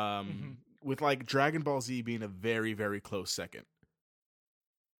 With like Dragon Ball Z being a very, very close second.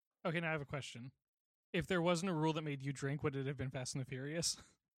 Okay, now I have a question. If there wasn't a rule that made you drink, would it have been Fast and the Furious?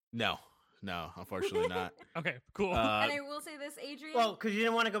 No, unfortunately not. Okay, cool. And I will say this, Adrian. Well, because you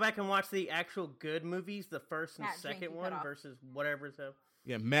didn't want to go back and watch the actual good movies, the first and Matt, drink, second you cut one off. versus whatever's up.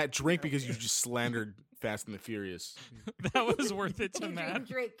 Yeah, Matt, drink because you just slandered Fast and the Furious. That was worth it to Adrian, Matt.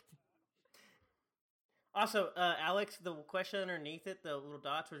 Drake. Also, Alex, the question underneath it, the little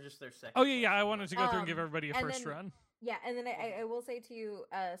dots, were just their second. Oh yeah, I wanted to go through and give Um, everybody a and first then- run. Yeah, and then I will say to you,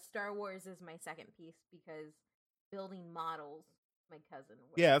 Star Wars is my second piece because building models, my cousin.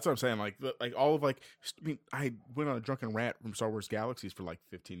 was. Yeah, that's what I'm saying. Like all of like, I mean, I went on a drunken rant from Star Wars Galaxies for like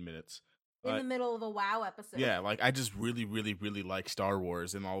 15 minutes. In the middle of a WoW episode. Yeah, like I just really, really, really like Star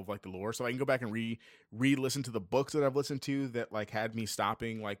Wars and all of like the lore, so I can go back and re-listen to the books that I've listened to that like had me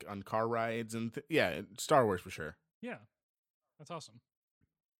stopping like on car rides and yeah, Star Wars for sure. Yeah, that's awesome.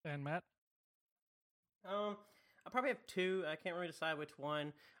 And Matt, I probably have two. I can't really decide which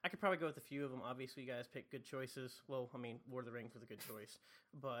one. I could probably go with a few of them. Obviously, you guys pick good choices. Well, I mean, Lord of the Rings was a good choice,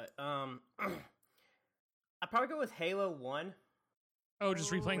 but I'd probably go with Halo 1 oh,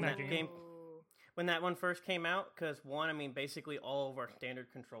 just replaying When that that game. game- when that one first came out. Because one, I mean, basically all of our standard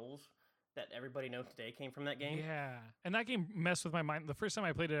controls that everybody knows today came from that game. Yeah, and that game messed with my mind. The first time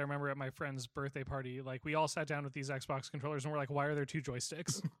I played it, I remember at my friend's birthday party, like we all sat down with these Xbox controllers and we're like, "Why are there two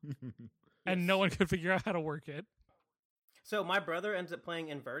joysticks?" And no one could figure out how to work it. So my brother ends up playing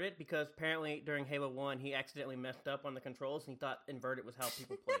inverted because apparently during Halo 1 he accidentally messed up on the controls and he thought inverted was how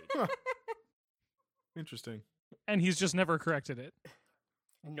people played. Interesting. And he's just never corrected it.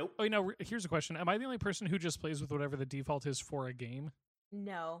 Nope. Oh, now here's a question: am I the only person who just plays with whatever the default is for a game?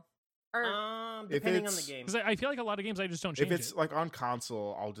 No. Or Depending on the it's- game. Because I feel like a lot of games I just don't change If it's it. like on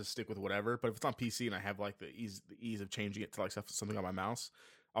console, I'll just stick with whatever. But if it's on PC and I have like the ease of changing it to like something on my mouse,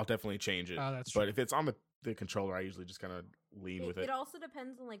 I'll definitely change it. Oh, that's But true. if it's on the controller, I usually just kind of lean with it. It also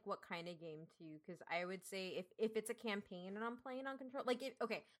depends on like what kind of game too, because I would say if it's a campaign and I'm playing on control, like if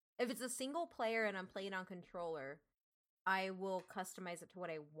it's a single player and I'm playing on controller, I will customize it to what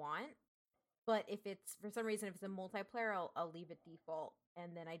I want. But if it's for some reason if it's a multiplayer, I'll leave it default,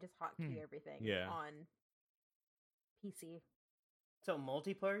 and then I just hotkey everything Yeah. on PC. So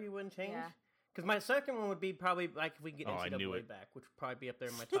multiplayer you wouldn't change? Yeah. Because my second one would be probably like if we get Oh, I knew NCAA it. back, which would probably be up there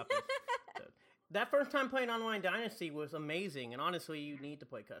in my top list. So, that first time playing Online Dynasty was amazing, and honestly, you need to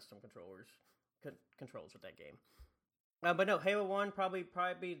play custom controls with that game. But no, Halo 1 probably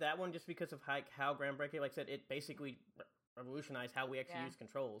be that one just because of how groundbreaking. Like I said, it basically revolutionized how we actually use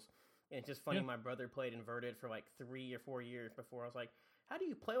controls. And it's just funny. Yeah. My brother played inverted for like 3 or 4 years before I was like, "How do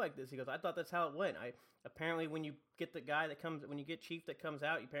you play like this?" He goes, "I thought that's how it went." Apparently when you get when you get Chief that comes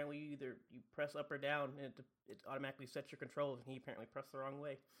out, apparently you press up or down, and it automatically sets your controls. And he apparently pressed the wrong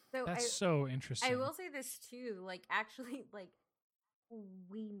way. So That's so interesting. I will say this too, like actually, like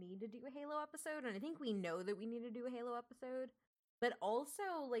we need to do a Halo episode, and I think we know that we need to do a Halo episode. But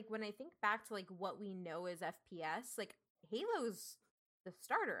also, like when I think back to like what we know as FPS, like Halo's the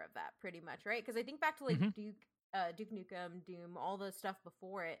starter of that, pretty much, right? Because I think back to like Duke Nukem, Doom, all the stuff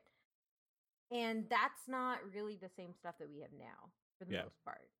before it, and that's not really the same stuff that we have now for the most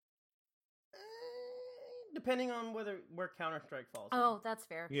part. Depending on where Counter-Strike falls. Oh, that's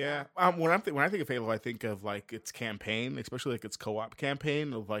fair. Yeah. When I think of Halo, I think of like its campaign, especially like its co-op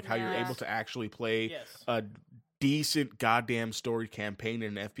campaign of like how you're able to actually play a decent goddamn story campaign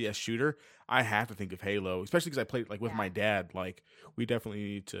in an FPS shooter. I have to think of Halo, especially because I played like with my dad. Like we definitely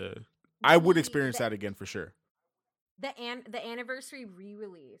need to. I would experience that again for sure. The anniversary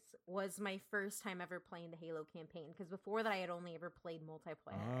re-release was my first time ever playing the Halo campaign, because before that I had only ever played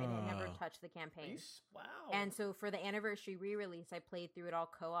multiplayer. I had never touched the campaign. Wow. And so for the anniversary re-release, I played through it all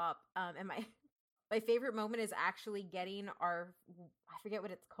co-op. And my favorite moment is actually getting I forget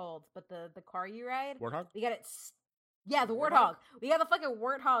what it's called, but the car you ride. Warthog? We got it. Yeah, the Warthog. We got the fucking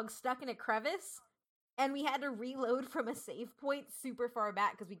Warthog stuck in a crevice. And we had to reload from a save point super far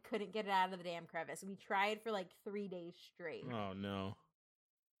back because we couldn't get it out of the damn crevice. We tried for like 3 days straight. Oh, no.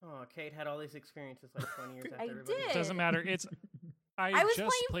 Oh, Kate had all these experiences like 20 years after I everybody. did. It doesn't matter. I was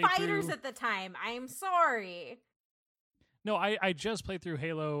playing fighters at the time. I'm sorry. No, I just played through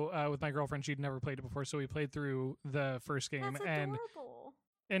Halo with my girlfriend. She'd never played it before, so we played through the first game. That's adorable.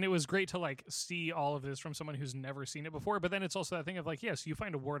 And it was great to like see all of this from someone who's never seen it before. But then it's also that thing of like, yes, you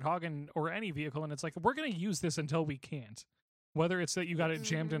find a Warthog or any vehicle, and it's like, we're going to use this until we can't. Whether it's that you got it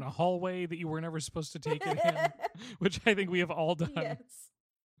jammed in a hallway that you were never supposed to take it in, which I think we have all done. Yes.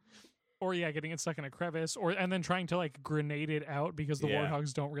 Or getting it stuck in a crevice, and then trying to like grenade it out because the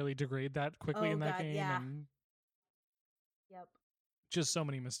Warthogs don't really degrade that quickly in that game. Yeah. And yep. Just so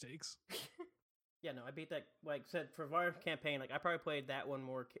many mistakes. Yeah, no, I beat that. Like said, for our campaign, like I probably played that one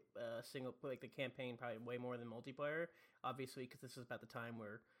more like the campaign probably way more than multiplayer. Obviously, because this is about the time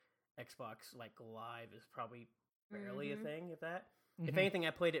where Xbox like Live is probably barely a thing, if that. If anything, I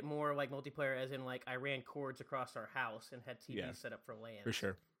played it more like multiplayer, as in like I ran cords across our house and had TVs set up for LAN. For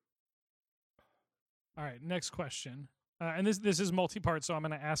sure. All right, next question. And this is multi-part, so I'm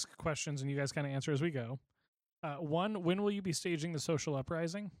going to ask questions and you guys kind of answer as we go. One, when will you be staging the social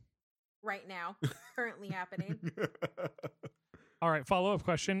uprising? Right now. Currently happening. All right, follow-up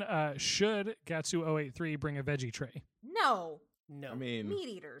question. Should Gatsu 083 bring a veggie tray? No. No. I mean, Meat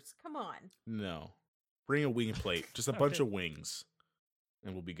eaters. Come on. no. Bring a wing plate. Just a bunch of wings.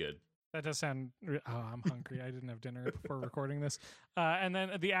 And we'll be good. That does sound... Oh, I'm hungry. I didn't have dinner before recording this. And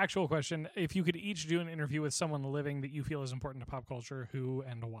then the actual question, if you could each do an interview with someone living that you feel is important to pop culture, who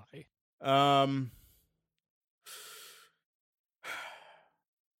and why?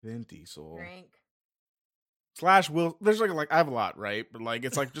 Vin Diesel. Drink. / Will. There's like I have a lot, right? But like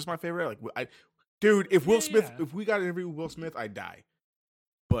it's like just my favorite. Like, dude, if Will Smith, if we got an interview with Will Smith, I'd die.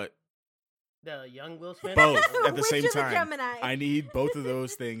 But the young Will Smith, both at the Which same is a time. Gemini? I need both of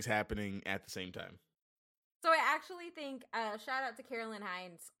those things happening at the same time. So I actually think, shout out to Carolyn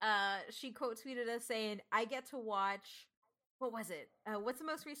Hines. She quote tweeted us saying, "I get to watch." What was it? What's the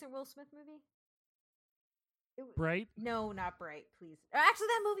most recent Will Smith movie? Bright? No, not Bright, please. Actually,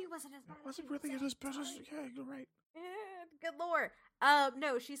 that movie wasn't as bad. Was it really as bad as? Yeah, you're right. Good lord.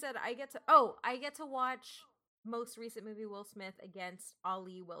 No, she said I get to watch most recent movie Will Smith against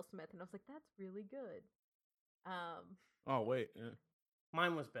Ali Will Smith, and I was like, that's really good. Oh wait. Yeah.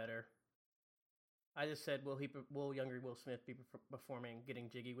 Mine was better. I just said, will younger Will Smith be performing Getting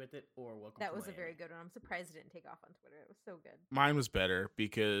Jiggy with It, or Welcome That to was Miami? a very good one. I'm surprised it didn't take off on Twitter. It was so good. Mine was better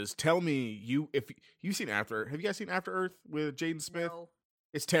because tell me if you've seen After. Have you guys seen After Earth with Jaden Smith? No.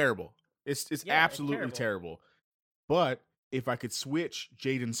 It's terrible. It's absolutely terrible. But if I could switch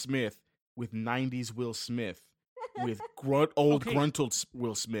Jaden Smith with 90s Will Smith with gruntled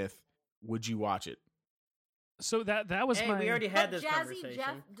Will Smith, would you watch it? So that was Hey, my. we already had But this Jazzy conversation.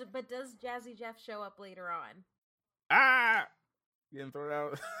 Jeff, but does Jazzy Jeff show up later on? Ah, you didn't throw it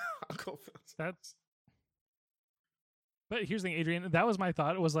out. Uncle Phil. That's. But here's the thing, Adrian. That was my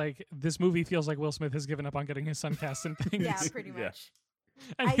thought. It was like this movie feels like Will Smith has given up on getting his son cast in things. Yeah, pretty Yeah. much.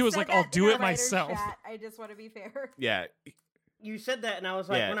 And I he was said like, that "I'll in do our it writer's myself." chat. I just want to be fair. Yeah, You said that, and I was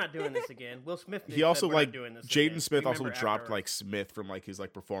like, Yeah. "We're not doing this again." Will Smith. he also said, "We're not like doing this again." Jaden Smith also Remember dropped afterwards. like Smith from like his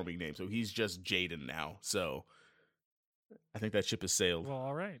like performing name, so he's just Jaden now. So I think that ship has sailed. Well,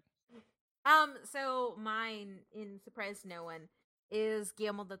 all right. So mine, in surprise to no one, is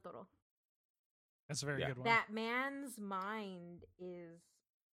Guillermo del Toro. That's a very Yeah. good one. That man's mind is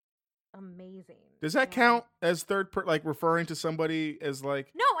amazing. Does that And- count as like referring to somebody as like?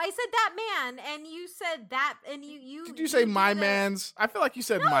 No, I said that man, and you said that, and you. Did you say my did the- man's? I feel like you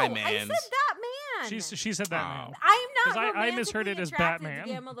said No, my I man's. said that man. She said that Oh. man. I'm 'Cause not. I misheard it romantically as attracted Batman. To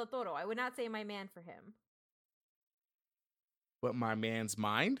Guillermo del Toro. I would not say my man for him. But my man's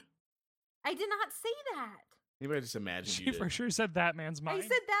mind? I did not say that. Maybe I just imagined She you for did. sure said that man's mind. I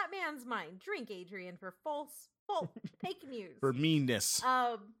said that man's mind. Drink, Adrian, for false fake news. For meanness.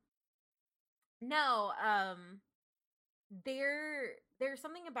 No, there's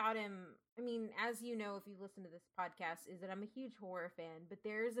something about him. I mean, as you know, if you listen to this podcast, is that I'm a huge horror fan, but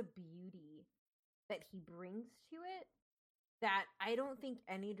there's a beauty that he brings to it that I don't think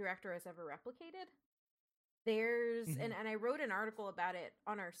any director has ever replicated. There's Mhm. and I wrote an article about it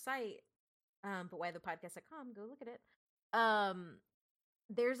on our site, but whythepodcast.com, go look at it.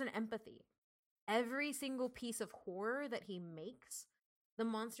 There's an empathy. Every single piece of horror that he makes, the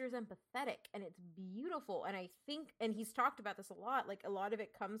monster is empathetic and it's beautiful. And I think, and he's talked about this a lot, like a lot of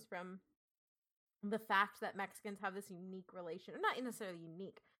it comes from the fact that Mexicans have this unique relation, or not necessarily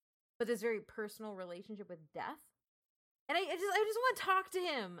unique, but this very personal relationship with death. And I just want to talk to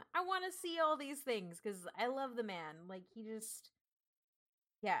him. I want to see all these things because I love the man. Like he's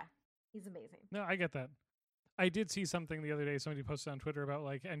amazing. No, I get that. I did see something the other day. Somebody posted on Twitter about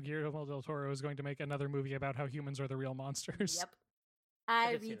like, and Guillermo del Toro is going to make another movie about how humans are the real monsters. Yep.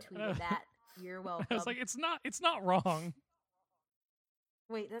 I did see that. retweeted that. You're welcome. I was like, it's not wrong.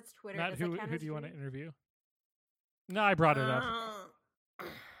 Wait, that's Twitter. Matt, Does that who count do as you want to tweet? interview? No, I brought it up.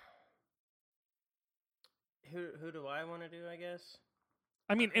 Who do I want to do? I guess.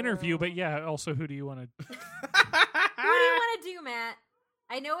 I mean, interview, but yeah. Also, who do you want to? Who do you want to do, Matt?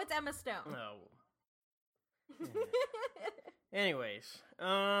 I know it's Emma Stone. No. Anyways,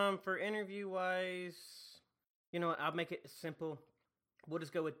 for interview wise, you know what? I'll make it simple. We'll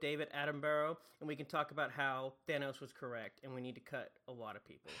just go with David Attenborough, and we can talk about how Thanos was correct, and we need to cut a lot of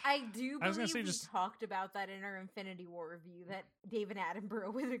people. I do I was gonna believe say we just- talked about that in our Infinity War review, that David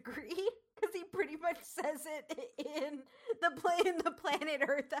Attenborough would agree, because he pretty much says it in the Planet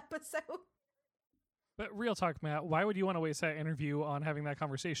Earth episode. But real talk, Matt. Why would you want to waste that interview on having that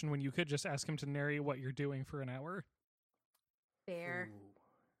conversation when you could just ask him to narrate what you're doing for an hour? Fair. Ooh.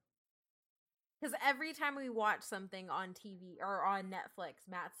 Because every time we watch something on TV or on Netflix,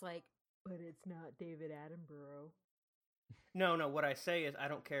 Matt's like, but it's not David Attenborough. No, what I say is I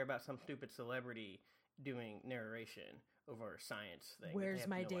don't care about some stupid celebrity doing narration over a science thing. that they Where's have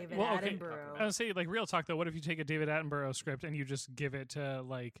my no David idea Well, what okay. they're talking Attenborough? about. I would say, like, real talk though. What if you take a David Attenborough script and you just give it to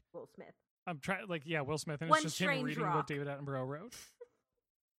like Will Smith. I'm trying, like, yeah, Will Smith, and One it's just him Strange reading Rock. what David Attenborough wrote.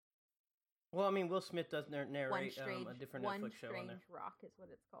 Well, I mean, Will Smith does One narrate Strange, a different One Netflix show on there. Strange Rock is what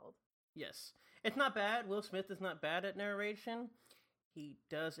it's called. Yes, it's not bad. Will Smith is not bad at narration. He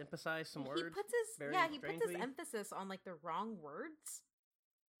does emphasize some words. He puts his very he puts his strangely. emphasis on like the wrong words.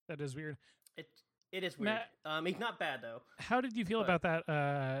 That is weird. It is weird. Matt- He's not bad though. How did you feel But- about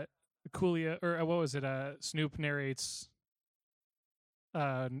that? Coolio, or what was it? Snoop narrates,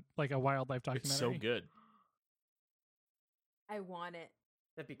 like a wildlife documentary. It's so good. I want it.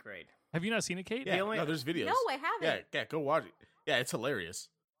 That'd be great. Have you not seen it, Kate? Yeah, only- no, there's videos. No, I haven't. Yeah, go watch it. Yeah, it's hilarious.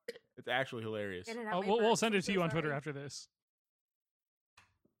 It's actually hilarious. Get it out my We'll burps. send I'm it to so you on Twitter sorry. after this.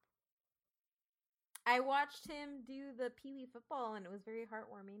 I watched him do the Pee Wee football, and it was very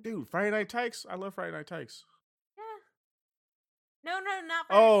heartwarming. Dude, Friday Night Tykes. I love Friday Night Tykes. Yeah. No, not.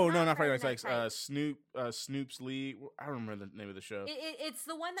 Oh, Friday, no, not Friday Night Night Tykes. Snoop's Lee. I don't remember the name of the show. It's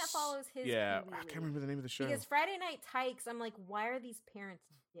the one that follows his. Yeah, Pee Wee I League. can't remember the name of the show. Because Friday Night Tykes, I'm like, why are these parents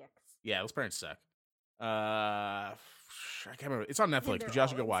dicks? Yeah, those parents suck. I can't remember. It's on Netflix, they're but you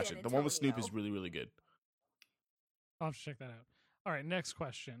also all go in watch San it. The one with Snoop is Antonio. really, really good. I'll have to check that out. All right, next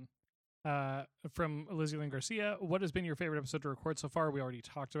question. From Lizzie Lynn Garcia. What has been your favorite episode to record so far? We already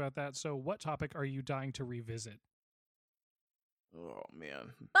talked about that. So what topic are you dying to revisit? Oh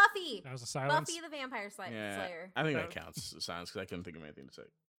man. Buffy. That was a silence. Buffy the Vampire Yeah, Slayer. I think That- that counts as silence because I couldn't think of anything to say.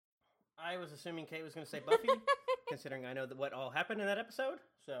 I was assuming Kate was going to say Buffy, considering I know what all happened in that episode.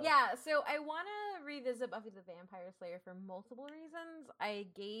 So Yeah, so I want to revisit Buffy the Vampire Slayer for multiple reasons. I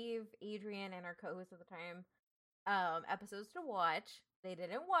gave Adrian and our co-host at the time episodes to watch. They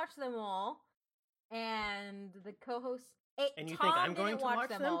didn't watch them all, and the co-host. And you Tom think I'm going didn't to watch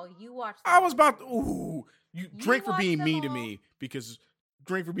them? all. You watched them. I was all. about to, you drink for watched being them mean to all. me because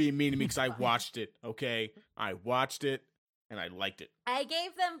I watched it. Okay, I watched it and I liked it. I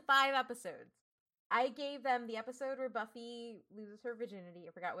gave them 5 episodes. I gave them the episode where Buffy loses her virginity.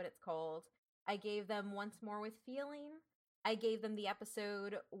 I forgot what it's called. I gave them Once More with Feeling. I gave them the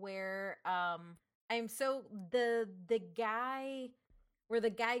episode where the guy where the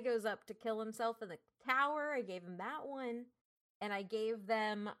guy goes up to kill himself in the tower. I gave him that one. And I gave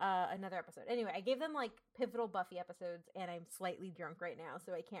them another episode. Anyway, I gave them like pivotal Buffy episodes, and I'm slightly drunk right now,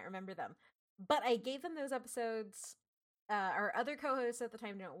 so I can't remember them. But I gave them those episodes. Our other co-hosts at the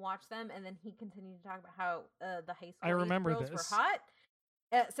time didn't watch them, and then he continued to talk about how the high school I remember girls this. were hot.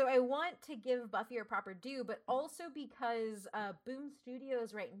 So I want to give Buffy her proper due, but also because Boom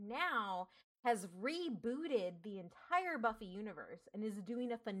Studios right now has rebooted the entire Buffy universe and is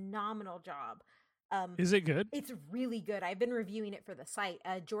doing a phenomenal job. Is it good? It's really good. I've been reviewing it for the site.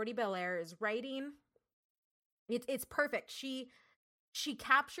 Jordi Belair is writing. It's perfect. She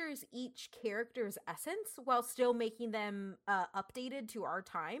captures each character's essence while still making them updated to our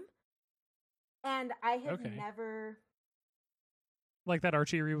time. And I have never like that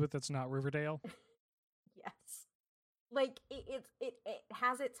Archie reboot that's not Riverdale. Yes, like it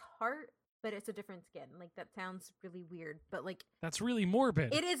has its heart, but it's a different skin. Like, that sounds really weird, but like That's really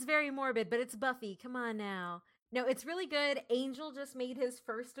morbid. it is very morbid, but it's Buffy. Come on now. No, it's really good. Angel just made his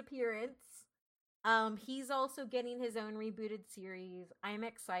first appearance. He's also getting his own rebooted series. I'm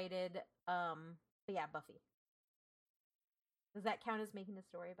excited. But yeah, Buffy. Does that count as making a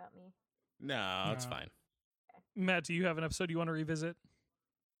story about me? No, it's No. fine. Matt, do you have an episode you want to revisit?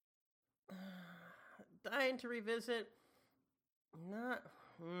 Dying to revisit.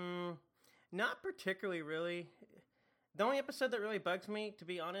 Not particularly, really. The only episode that really bugs me, to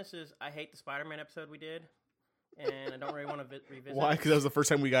be honest, is I hate the Spider-Man episode we did, and I don't really want to revisit. Why? Because that was the first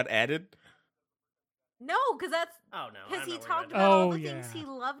time we got added. No, because that's Oh no, because I'm he not worried talked about about all Oh, the things yeah. he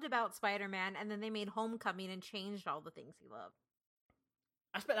loved about Spider-Man, and then they made Homecoming and changed all the things he loved.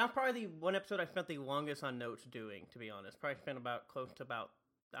 That's probably the one episode I spent the longest on notes doing, to be honest. Probably spent close to about,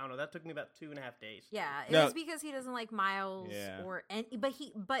 I don't know, that took me about 2.5 days. Yeah, it No. was because he doesn't like Miles Yeah. or any, but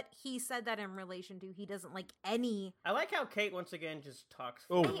he said that in relation to he doesn't like any. I like how Kate once again just talks.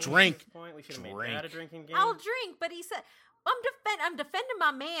 Oh, fluently at drink. this point. We should have made Drink. that a drinking game. I'll drink, but he said I'm defending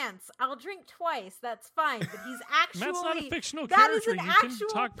my man's. I'll drink twice. That's fine. But he's actually Matt's not a fictional that is character. an You actual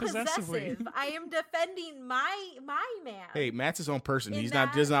can talk possessively. possessive. I am defending my man. Hey, Matt's his own person. In He's that-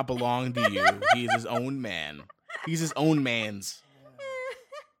 not does not belong to you. He's his own man. He's his own man's.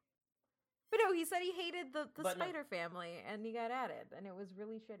 But no, he said he hated the But no. Spider Family, and he got added, and it was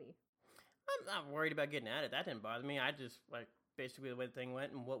really shitty. I'm not worried about getting at it. That didn't bother me. I just, like, basically the way the thing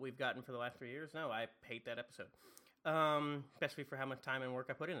went and what we've gotten for the last 3 years. No, I hate that episode. Especially for how much time and work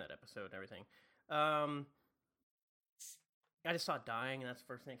I put in that episode and everything. I just saw dying, and that's the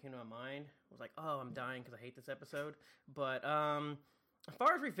first thing that came to my mind. I was like, oh, I'm dying because I hate this episode. But as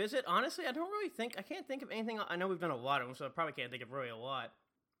far as revisit, honestly, I can't think of anything. I know we've done a lot of them, so I probably can't think of really a lot.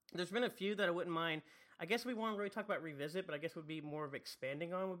 There's been a few that I wouldn't mind. I guess we want to really talk about revisit, but I guess would be more of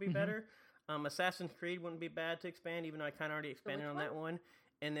expanding on would be better. Assassin's Creed wouldn't be bad to expand, even though I kind of already expanded on that one.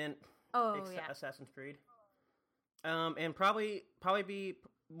 And then Yeah. Assassin's Creed. And probably be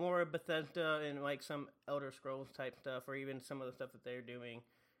more Bethesda and like some Elder Scrolls type stuff, or even some of the stuff that they're doing.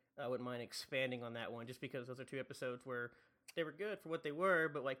 I wouldn't mind expanding on that one, just because those are 2 episodes where they were good for what they were,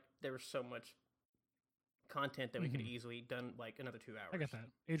 but like there was so much content that we could easily done like another 2 hours. I get that.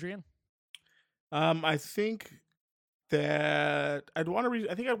 Adrian? I think that I'd want to.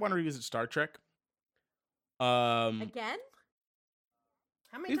 I think I'd want to revisit Star Trek. Again?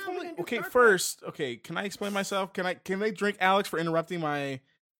 How many times are we gonna do okay, Star Trek? first, okay. Can I explain myself? Can they drink Alex for interrupting my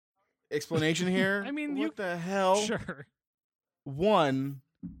explanation here? I mean, what the hell? Sure. One.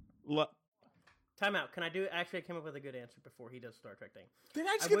 Time out. Can I do? Actually, I came up with a good answer before he does Star Trek thing. Did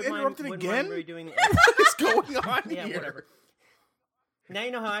I just I get wouldn't interrupted wouldn't again? mind redoing the What is going on Yeah, here? whatever. Now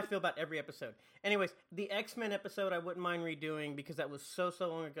you know how I feel about every episode. Anyways, the X-Men episode I wouldn't mind redoing because that was so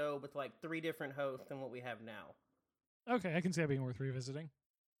long ago with like 3 different hosts than what we have now. Okay, I can see that being worth revisiting.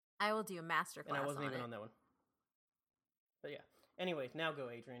 I will do a masterclass And I wasn't on even it. on that one. But yeah. Anyways, now go,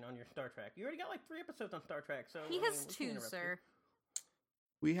 Adrian, on your Star Trek. You already got like 3 episodes on Star Trek, so He I has mean, we can 2, interrupt you. sir.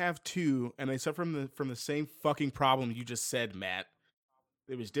 We have 2, and they suffer from the same fucking problem you just said, Matt.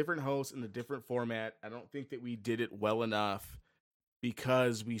 There was different hosts in a different format. I don't think that we did it well enough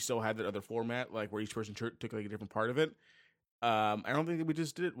because we still had that other format, like where each person took like a different part of it. I don't think that we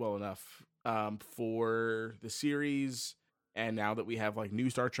just did it well enough for the series. And now that we have like new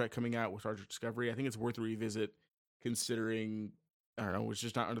Star Trek coming out with Star Trek Discovery, I think it's worth a revisit considering, I don't know, it's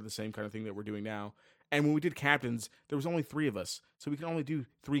just not under the same kind of thing that we're doing now. And when we did captains, there was only 3 of us. So we can only do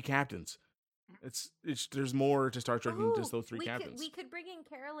 3 captains. It's there's more to Star Trek than just those 3 captains. We could bring in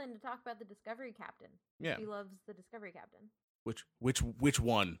Carolyn to talk about the Discovery Captain. Yeah. She loves the Discovery Captain. Which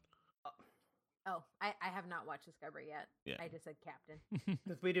one? Oh, I have not watched Discovery yet. Yeah. I just said Captain.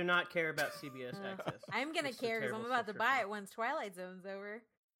 Because we do not care about CBS Access. I'm going to It's a care because I'm terrible about to buy subscription. it once Twilight Zone's over.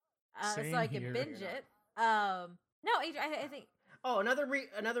 So Same I can here. binge it. No, I think... Oh, another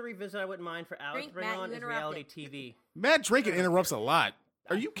revisit I wouldn't mind for Alex to bring Matt, on you is reality interrupted. TV. Matt drinking interrupts a lot.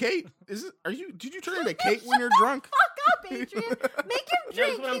 Are you Kate? Did you turn into Kate when you're drunk? Fuck up, Adrian! Make him Yeah,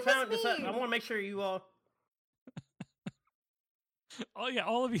 drink! that's what I'm He trying was to mean. I want to make sure you all. Oh yeah,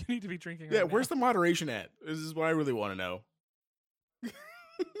 all of you need to be drinking. Yeah, right where's now. the moderation at? This is what I really want to know.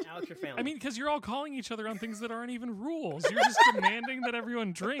 Alex, your family. I mean, because you're all calling each other on things that aren't even rules. You're just demanding that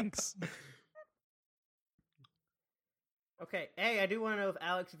everyone drinks. Okay, I do want to know if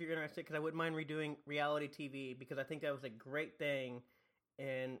Alex, if you're interested, because I wouldn't mind redoing reality TV because I think that was a great thing.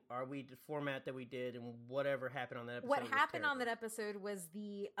 And the format that we did and whatever happened on that episode? What was happened on that terrible. episode was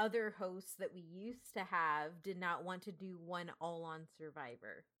the other hosts that we used to have did not want to do one all-on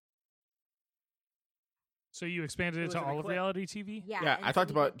Survivor. So you expanded It it was to a all of request. reality TV? Yeah, Yeah, and I so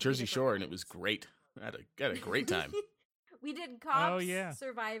talked we about did 3 Jersey different Shore and it was ones. great. I had a great time. We did Cops, yeah.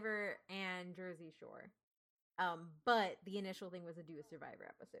 Survivor, and Jersey Shore. But the initial thing was to do a Survivor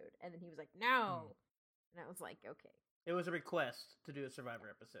episode, and then he was like, "No," and I was like, "Okay." It was a request to do a Survivor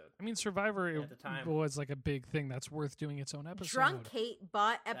episode. I mean, Survivor At the time. was like a big thing that's worth doing its own episode. Drunk Kate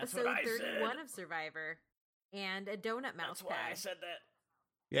bought That's episode what I 31 said. of Survivor and a donut mouse That's why I pad. said that.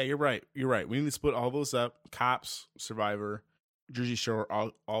 Yeah, you're right. You're right. We need to split all those up. Cops, Survivor, Jersey Shore,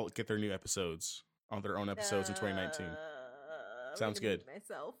 all get their new episodes on their own episodes in 2019. I'm Sounds gonna good. mute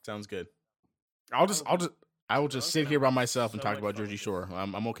Myself. Sounds good. I will just sit here by myself and So talk much about fun Jersey with this. Shore.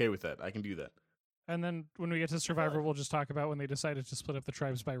 I'm okay with that. I can do that. And then when we get to Survivor, we'll just talk about when they decided to split up the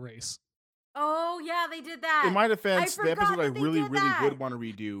tribes by race. Oh yeah, they did that. In my defense, the forgot episode I that they really, did really that. would want to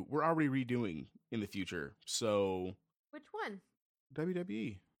redo, we're already redoing in the future. So Which one?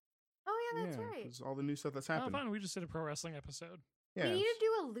 WWE. Oh yeah, that's yeah, right. it's all the new stuff that's Oh, happened. fine. We just did a pro wrestling episode. Yeah, We need to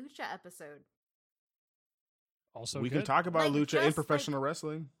do a lucha episode. Also, we good. can talk about Like, lucha just, in professional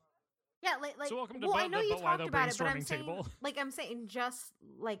wrestling. Yeah, like So welcome to well, I But- know the you But Why talked the about it, but I'm brainstorming saying, table. I'm saying just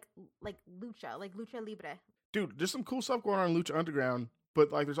like lucha, like lucha libre. Dude, there's some cool stuff going on in Lucha Underground,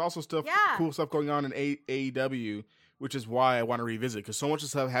 but like there's also Yeah. cool stuff going on in AEW, which is why I want to revisit because so much of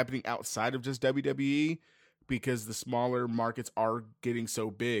stuff happening outside of just WWE because the smaller markets are getting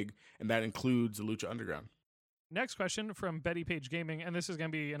so big, and that includes the Lucha Underground. Next question from Betty Page Gaming, and this is going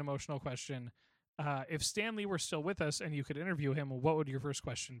to be an emotional question. If Stan Lee were still with us and you could interview him, what would your first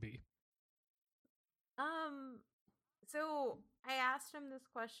question be? So I asked him this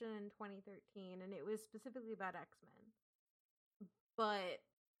question in 2013, and it was specifically about X-Men. But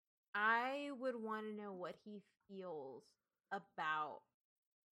I would want to know what he feels about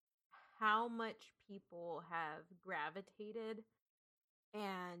how much people have gravitated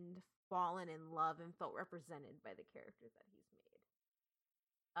and fallen in love and felt represented by the characters that he's made.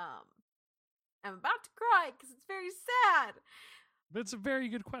 I'm about to cry because it's very sad. That's a very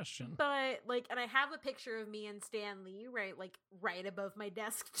good question. But and I have a picture of me and Stan Lee right above my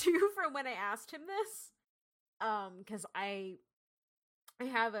desk too from when I asked him this. Because I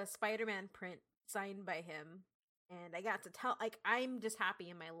have a Spider-Man print signed by him, and I got to tell I'm just happy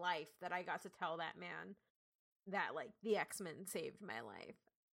in my life that I got to tell that man that the X-Men saved my life.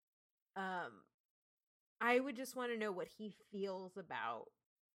 I would just want to know what he feels about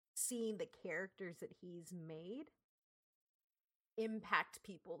seeing the characters that he's made impact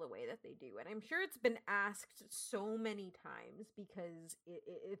people the way that they do. And I'm sure it's been asked so many times because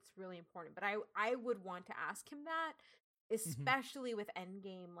it's really important. But I would want to ask him that, especially with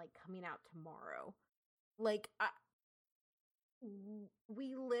Endgame coming out tomorrow.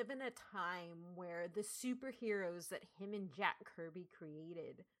 We live in a time where the superheroes that him and Jack Kirby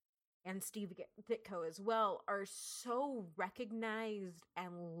created, and Steve Ditko as well, are so recognized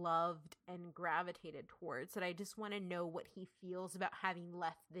and loved and gravitated towards that I just want to know what he feels about having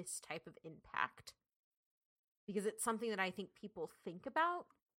left this type of impact. Because it's something that I think people think about,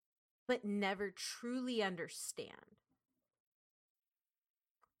 but never truly understand.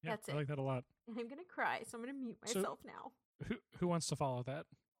 Yeah, That's I it. like that a lot. And I'm gonna cry, so I'm gonna mute So- myself now. Who wants to follow that?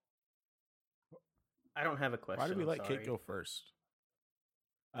 I don't have a question. Why did we I'm let sorry. Kate go first?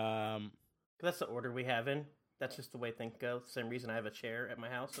 That's the order we have in. That's just the way things go. Same reason I have a chair at my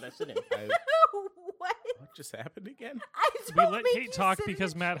house that I sit in. What? What just happened again? I We don't let make Kate you talk sit in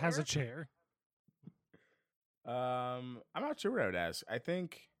because Matt has a chair. I'm not sure what I would ask. I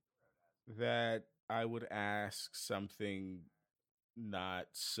think that I would ask something not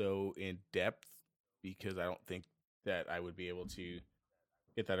so in depth because I don't think that I would be able to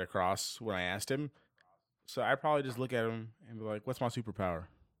get that across when I asked him. So I probably just look at him and be like, "What's my superpower?"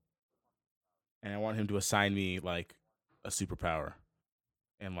 And I want him to assign me like a superpower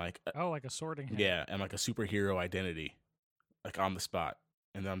and like Oh, like a sorting hat. yeah, and like a superhero identity, like on the spot,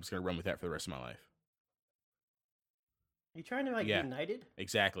 and then I'm just gonna run with that for the rest of my life. You trying to like Yeah. be knighted?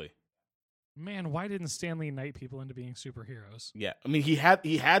 Exactly. Man, why didn't Stanley knight people into being superheroes? Yeah, I mean he had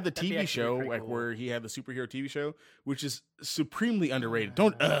the That'd be TV actually show pretty like cool. where he had the superhero TV show, which is supremely underrated.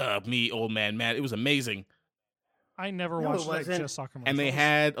 Don't me, old man, Matt. It was amazing, I never No, it watched it. I wasn't. just saw commercials. and they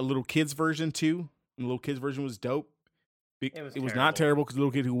had a little kids version too. And the little kids version was dope. It was not terrible. terrible because the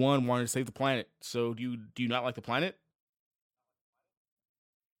little kid who won wanted to save the planet. So do you not like the planet?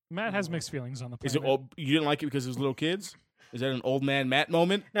 Matt has mixed feelings on the planet. Is it old? You didn't like it because it was little kids? Is that an old man Matt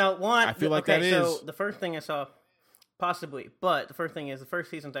moment? Now, one. I feel like okay, that so is. the first thing I saw, possibly, but the first thing is the first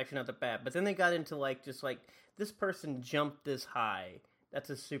season's actually not that bad. But then they got into like just like this person jumped this high. That's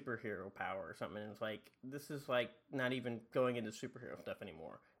a superhero power or something. And it's like this is like not even going into superhero stuff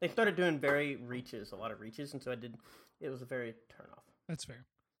anymore. They started doing a lot of reaches, and so it was a very turn off. That's fair.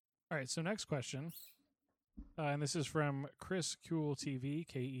 All right, so next question. And this is from Chris Kuhl TV,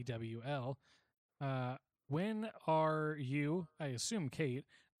 Kewl. When are you, I assume Kate,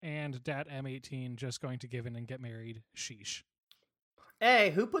 and Dat M18 just going to give in and get married? Sheesh.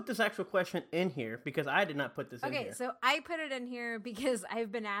 Hey, who put this actual question in here? Because I did not put this in Okay, here. so I put it in here because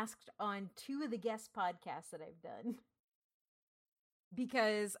I've been asked on 2 of the guest podcasts that I've done.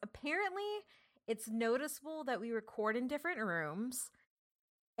 Because apparently it's noticeable that we record in different rooms.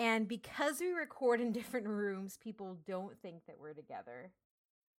 And because we record in different rooms, people don't think that we're together.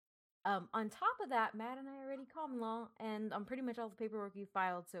 On top of that, Matt and I already common law, and on pretty much all the paperwork you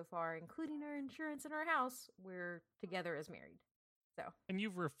filed so far, including our insurance and our house, we're together as married. So, And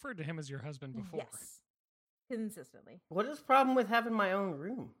you've referred to him as your husband before. yes, consistently. What is the problem with having my own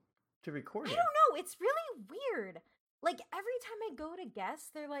room to record I in? don't know. It's really weird. Like, every time I go to guests,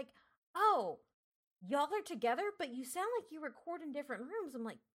 they're like, oh, y'all are together, but you sound like you record in different rooms. I'm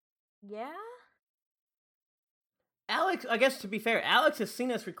like, yeah? Alex, I guess to be fair, Alex has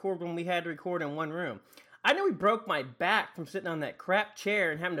seen us record when we had to record in one room. I know he broke my back from sitting on that crap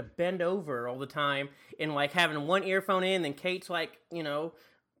chair and having to bend over all the time and like having one earphone in, then Kate's like, you know,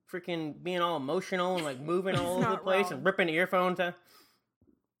 freaking being all emotional and like moving all over the not place wrong. and ripping earphones out,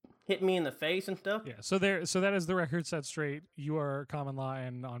 hitting me in the face and stuff. Yeah, so that is the record set straight. You are common law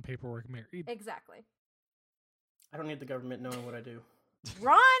and on paperwork married. Exactly. I don't need the government knowing what I do.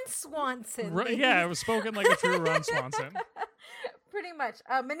 Ron Swanson. Yeah, it was spoken like a true Ron Swanson. Pretty much.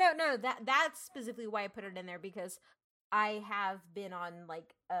 But no, that's specifically why I put it in there, because I have been on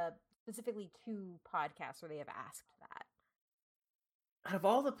like specifically 2 podcasts where they have asked that. Out of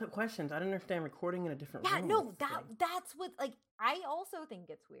all the questions, I don't understand recording in a different Yeah, room. no, That's the thing. that's what, like, I also think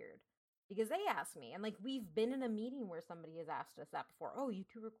it's weird because they asked me, and like we've been in a meeting where somebody has asked us that before. Oh, you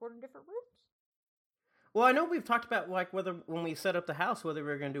 2 record in different rooms? Well, I know we've talked about like whether when we set up the house whether we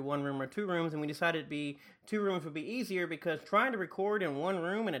were going to do 1 room or 2 rooms, and we decided it'd be 2 rooms would be easier because trying to record in 1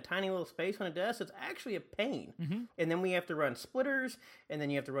 room in a tiny little space on a desk is actually a pain. Mm-hmm. And then we have to run splitters, and then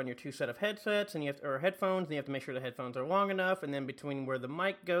you have to run your 2 set of headsets, and or headphones, and you have to make sure the headphones are long enough, and then between where the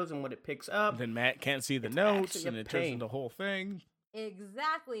mic goes and what it picks up. Then Matt can't see the It's notes, actually a and it turns pain. into a whole thing.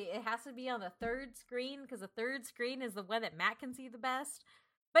 Exactly. It has to be on the 3rd screen because the 3rd screen is the one that Matt can see the best.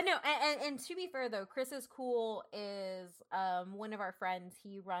 But no, and to be fair though, Chris is cool. Is one of our friends.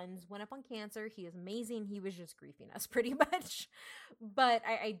 He runs Went Up on Cancer. He is amazing. He was just griefing us pretty much. But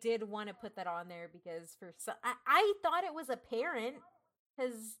I did want to put that on there because I thought it was apparent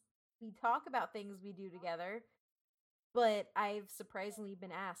because we talk about things we do together. But I've surprisingly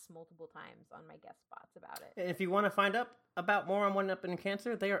been asked multiple times on my guest spots about it. And if you want to find out about more on One Up in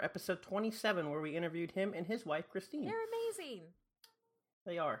Cancer, they are episode 27 where we interviewed him and his wife Christine. They're amazing.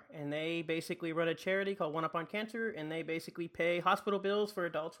 They are. And they basically run a charity called One Up on Cancer, and they basically pay hospital bills for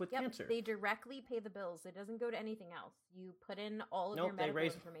adults with Yep, cancer. they directly pay the bills. It doesn't go to anything else. You put in all of Nope, your they medical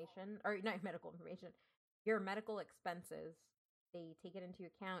raise- information, or not medical information, your medical expenses. They take it into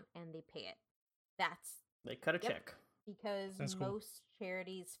account and they pay it. They cut a Yep. check. because That's cool. most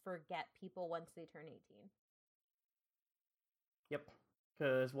charities forget people once they turn 18. Yep.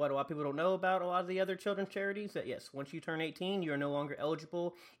 Because what a lot of people don't know about a lot of the other children's charities, that yes, once you turn 18, you are no longer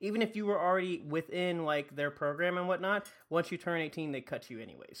eligible. Even if you were already within like their program and whatnot, once you turn 18, they cut you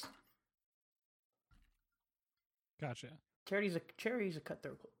anyways. Gotcha. Charities a cut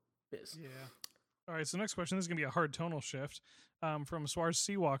their biz. Yeah. All right. So next question. This is gonna be a hard tonal shift. From Swars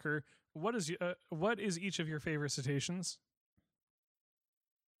Seawalker. What is each of your favorite cetaceans?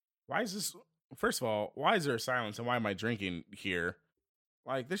 Why is this? First of all, why is there silence and why am I drinking here?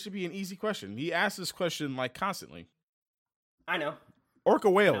 Like, this should be an easy question. He asks this question like constantly. I know. Orca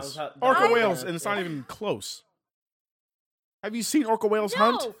whales. Orca whales, and it's not even close. Have you seen orca whales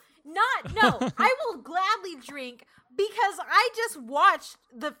hunt? No. I will gladly drink because I just watched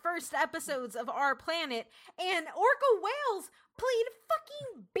the first episodes of Our Planet, and orca whales played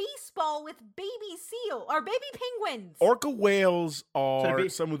fucking baseball with baby seal or baby penguins. Orca whales are be-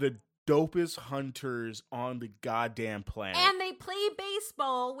 some of the dopest hunters on the goddamn planet. And they play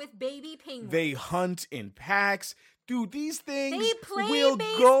baseball with baby penguins. They hunt in packs. Dude, these things They play will go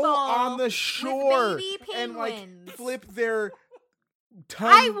baseball on the shore baby and like penguins. flip their tongue.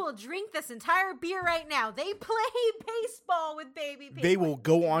 I will drink this entire beer right now. They play baseball with baby penguins. They will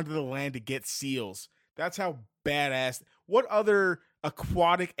go onto the land to get seals. That's how badass. What other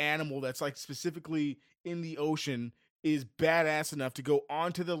aquatic animal that's like specifically in the ocean is badass enough to go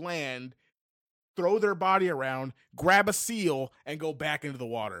onto the land, throw their body around, grab a seal, and go back into the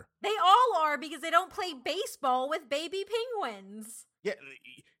water? They all are because they don't play baseball with baby penguins. Yeah,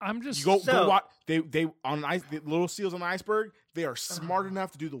 I'm just you go So- watch. They on ice. The little seals on the iceberg. They are smart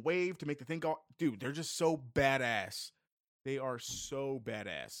enough to do the wave to make the thing go. Dude, they're just so badass. They are so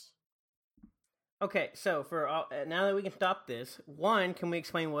badass. Okay, so for now that we can stop this, one, can we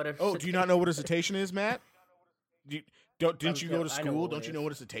explain what a Oh, do you not know what a cetacean is, Matt? Didn't you go to I know school? what Don't it you know is.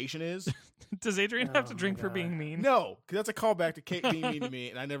 what a cetacean is? Does Adrian have to Oh my drink for God. being mean? No, because that's a callback to Kate being mean to me,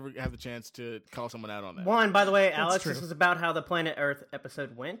 and I never have the chance to call someone out on that. One, by the way, Alex, true. this is about how the Planet Earth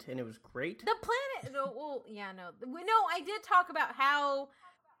episode went, and it was great. The planet. No, I did talk about how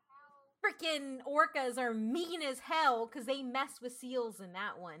freaking orcas are mean as hell because they mess with seals in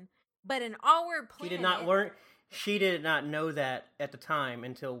that one. But in our planet, She did not learn. She did not know that at the time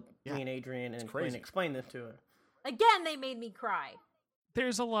until Yeah, me and Adrian and crazy. Quinn explained this to her. Again, they made me cry.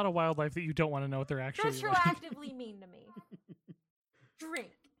 There's a lot of wildlife that you don't want to know what they're actually like. Retroactively mean to me.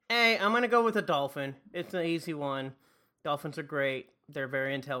 Drink. Hey, I'm gonna go with a dolphin. It's an easy one. Dolphins are great. They're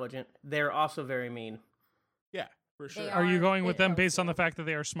very intelligent. They're also very mean. Yeah, for sure. They Are you are- going with they them are based on the so- fact that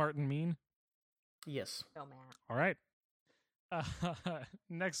they are smart and mean? Yes. So mad. All right.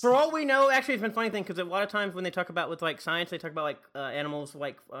 Next. For all we know, actually, it's been a funny thing because a lot of times when they talk about with like science, they talk about like animals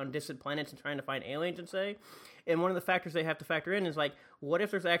like on distant planets and trying to find aliens and say. And one of the factors they have to factor in is like, what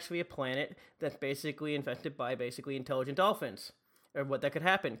if there's actually a planet that's basically infested by basically intelligent dolphins, or what that could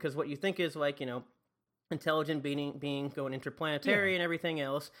happen? Because what you think is like, you know, intelligent being going interplanetary and everything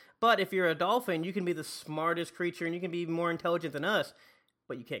else. But if you're a dolphin, you can be the smartest creature and you can be more intelligent than us,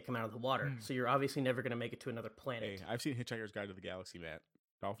 but you can't come out of the water. So you're obviously never going to make it to another planet. Hey, I've seen Hitchhiker's Guide to the Galaxy, Matt.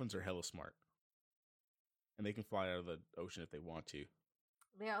 Dolphins are hella smart, and they can fly out of the ocean if they want to.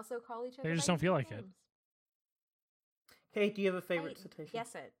 They also call each other. They just by don't feel different like it. names. Kate, do you have a favorite Hey, cetacean?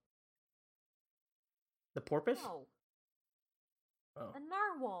 Guess it. The porpoise? No, Oh. a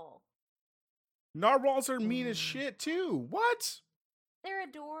narwhal. Narwhals are mean as shit too. What? They're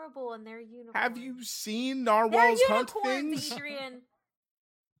adorable and they're unicorns. Have you seen They're narwhals hunt unicorns, things? Adrian.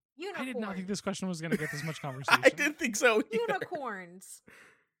 I Unicorns. did not think this question was going to get this much conversation. I didn't think so. Either. Unicorns.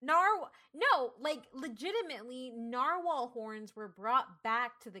 Legitimately, narwhal horns were brought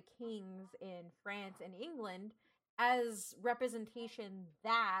back to the kings in France and England as representation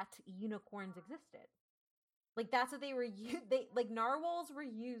that unicorns existed. Like that's what they were. Narwhals were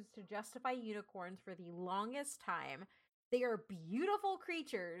used to justify unicorns for the longest time. They are beautiful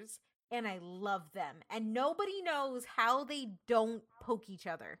creatures, and I love them. And nobody knows how they don't poke each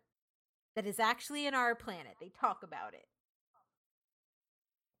other. That is actually in Our Planet. They talk about it.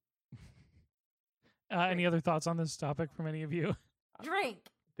 Any other thoughts on this topic from any of you? Drink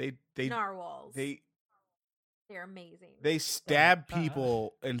They narwhals. They're amazing. they stab Uh,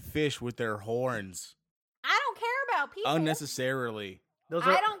 people and fish with their horns I don't care about people. unnecessarily. Those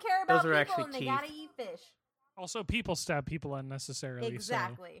are I don't care about those are people, actually and they teeth. gotta eat fish. Also, people stab people unnecessarily.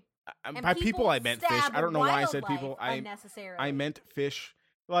 Exactly. And By people, I meant fish. stab I don't know why I said wildlife people. unnecessarily. I meant fish.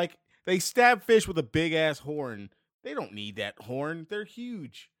 Like they stab fish with a big ass horn. They don't need that horn. They're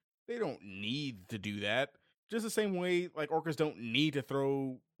huge. They don't need to do that. Just the same way like orcas don't need to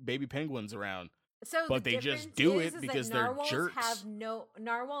throw baby penguins around. So But the they just difference do is it that because they're jerks.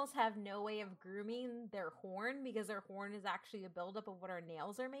 narwhals have no way of grooming their horn because their horn is actually a buildup of what our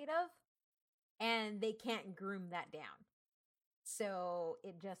nails are made of, and they can't groom that down. So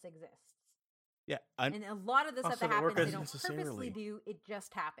it just exists. Yeah, And a lot of the stuff Also, that the happens, they orcas- don't Unnecessarily. purposely do. It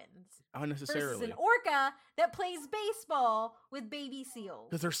just happens. Versus unnecessarily. an orca that plays baseball with baby seals.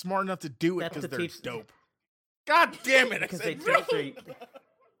 Because they're smart enough to do it That's because to they're teach- dope. God damn it! I Because they said teach dope. their,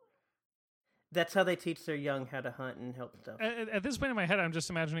 that's how they teach their young how to hunt and help stuff. At this point in my head, I'm just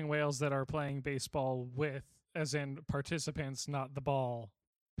imagining whales that are playing baseball with, as in participants, not the ball,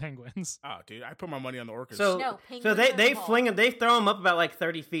 penguins. Oh, dude, I put my money on the orcas. So, No, so penguins they are they small. fling them. They throw them up about like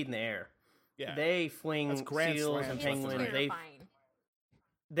 30 feet in the air. yeah, They fling That's grand seals slam and It's stuff. penguins. terrifying.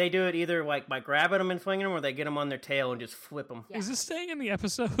 They do it either like by grabbing them and flinging them, or they get them on their tail and just flip them. Yeah. Is this staying in the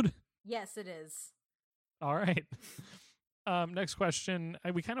episode? Yes, it is. All right. Next question.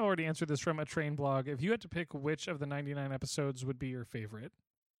 We kind of already answered this from a train blog. If you had to pick which of the 99 episodes would be your favorite,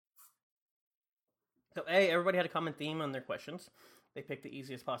 So, everybody had a common theme on their questions. They picked the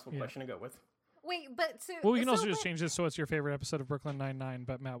easiest possible Yeah. question to go with. Wait, but so well, we can so also just what- change this so it's your favorite episode of Brooklyn Nine-Nine,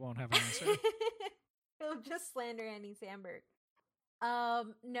 but Matt won't have an answer. He'll just slander Andy Samberg.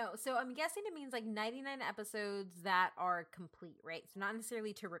 No, so I'm guessing it means like 99 episodes that are complete, right? So not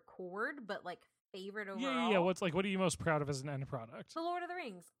necessarily to record, but like favorite overall. Yeah. What are you most proud of as an end product? The Lord of the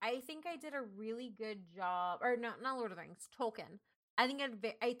Rings. I think I did a really good job, or no, not Lord of the Rings, Tolkien. I think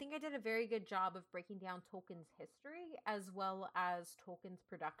I did a very good job of breaking down Tolkien's history as well as Tolkien's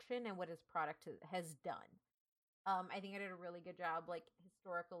production and what his product has done. I think I did a really good job, like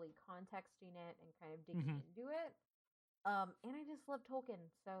historically contexting it and kind of digging Mhm. into it. And I just love Tolkien,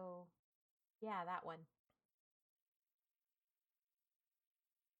 so yeah, that one.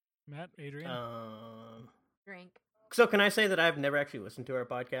 Matt, Adrian? Drink. So can I say that I've never actually listened to our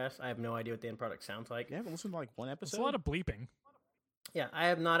podcast? I have no idea what the end product sounds like. You haven't listened to like one It's episode. a lot of bleeping. Yeah, I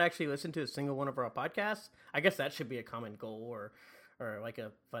have not actually listened to a single one of our podcasts. I guess that should be a common goal or like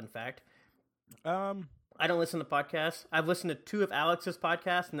a fun fact. I don't listen to podcasts. I've listened to 2 of Alex's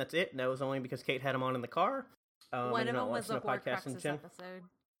podcasts, and that's it. And that was only because Kate had him on in the car. I One do of not them was listen a to podcasts in Horcruxes gen- episode.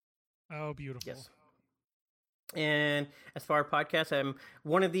 Oh, beautiful. Yes. And as far as podcasts, I'm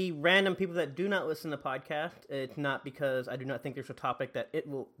one of the random people that do not listen to podcasts. It's not because I do not think there's a topic that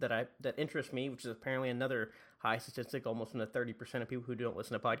interests me, which is apparently another high statistic, almost in the 30% of people who don't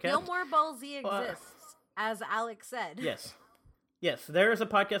listen to podcasts. Gilmore Ball Z But- exists, as Alex said. Yes, there is a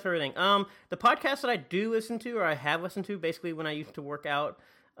podcast for everything. The podcasts that I do listen to, or I have listened to, basically when I used to work out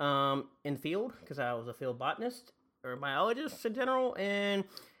in field, because I was a field botanist or biologist in general, and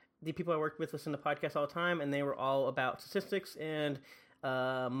the people I worked with listen to podcasts all the time, and they were all about statistics and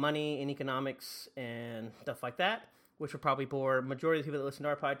money and economics and stuff like that, which would probably bore majority of the people that listen to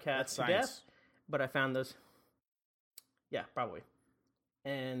our podcast That's to science. death. But I found those, yeah, probably,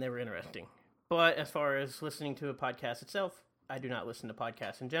 and they were interesting. But as far as listening to a podcast itself, I do not listen to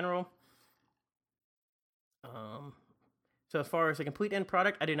podcasts in general. So as far as a complete end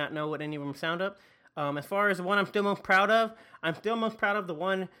product, I do not know what any of them sound up. As far as the one I'm still most proud of, the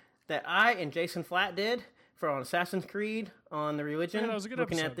one that I and Jason Flatt did for on Assassin's Creed on the religion. Yeah, that was a good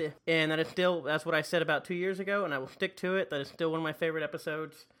looking episode. at the and that is still that's what I said about 2 years ago, and I will stick to it. That is still one of my favorite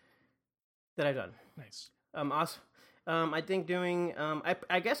episodes that I've done. Nice. Also, I think doing,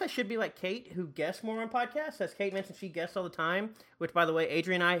 I guess I should be like Kate, who guests more on podcasts. As Kate mentioned, she guests all the time, which, by the way,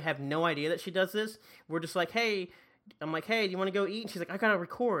 Adrian and I have no idea that she does this. We're just like, hey, I'm like, hey, do you want to go eat? And she's like, I got to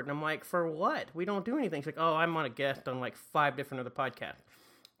record. And I'm like, for what? We don't do anything. She's like, oh, I'm on a guest on like 5 different other podcasts.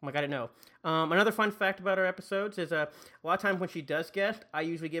 I'm like, I didn't know. Another fun fact about our episodes is a lot of times when she does guest, I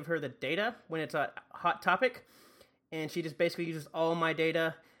usually give her the data when it's a hot topic. And she just basically uses all my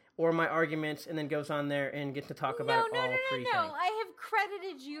data or my arguments, and then goes on there and gets to talk about it all pre-thing. I have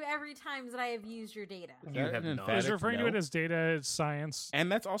credited you every time that I have used your data. You have an not. emphatic He's referring to no. it as data, it's science.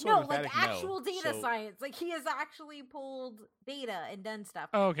 And that's also No, an like emphatic actual no. data So- science. Like he has actually pulled data and done stuff.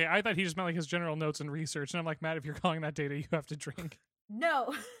 Oh, okay. I thought he just meant like his general notes and research. And I'm like, Matt, if you're calling that data, you have to drink.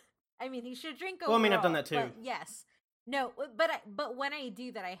 No, I mean he should drink. Well, I mean, I've done overall, that too. but yes, no, but when I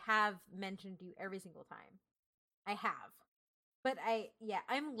do that, I have mentioned you every single time. I have. But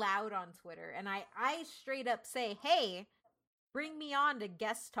I'm loud on Twitter, and I straight up say, hey, bring me on to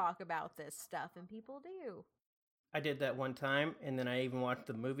guest talk about this stuff, and people do. I did that one time, and then I even watched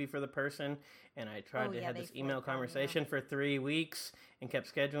the movie for the person, and I tried Oh, to yeah, have they this email flaked on you. conversation for 3 weeks and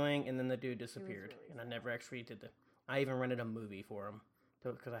kept scheduling, and then the dude disappeared, really and I never actually did it. I even rented a movie for him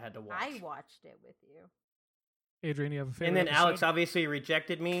because I had to watch. I watched it with you. Adrian, you have a favorite And then episode? Alex obviously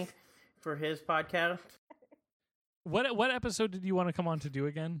rejected me for his podcast. What episode did you want to come on to do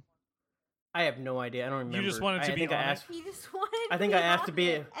again? I have no idea. I don't remember. You just wanted to I be think on I it? asked. He just wanted. I think to I asked to on be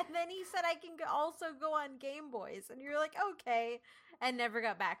it, and then he said I can also go on Game Boys, and you're like, okay, and never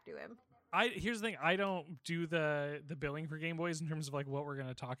got back to him. Here's the thing. I don't do the billing for Game Boys in terms of like what we're going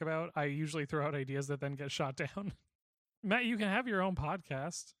to talk about. I usually throw out ideas that then get shot down. Matt, you can have your own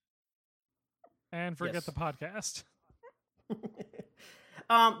podcast and forget Yes. the podcast.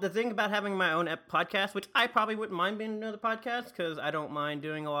 The thing about having my own podcast, which I probably wouldn't mind being another podcast because I don't mind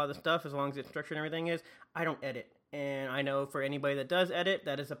doing a lot of the stuff as long as it's structured and everything is, I don't edit. And I know for anybody that does edit,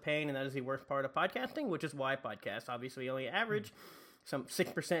 that is a pain and that is the worst part of podcasting, which is why podcasts obviously only average some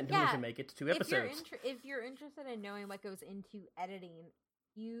 6% don't Yeah. even make it to 2 episodes. If you're interested in knowing what goes into editing,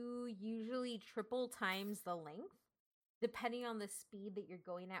 you usually triple times the length depending on the speed that you're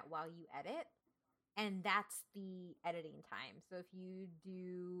going at while you edit. And that's the editing time. So if you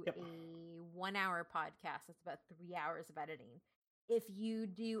do Yep. a 1 hour podcast, that's about 3 hours of editing. If you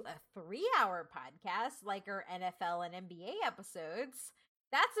do a 3 hour podcast, like our NFL and NBA episodes,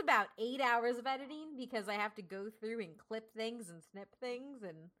 that's about 8 hours of editing because I have to go through and clip things and snip things,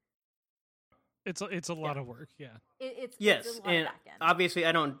 and It's a lot of work. Yeah. it's Yes, a lot and of back end. obviously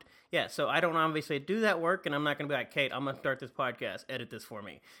I don't. Yeah, so I don't obviously do that work, and I'm not going to be like, Kate, I'm going to start this podcast, edit this for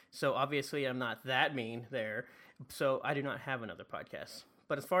me. So obviously I'm not that mean there. So I do not have another podcast.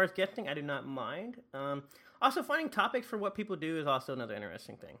 But as far as guesting, I do not mind. Also, finding topics for what people do is also another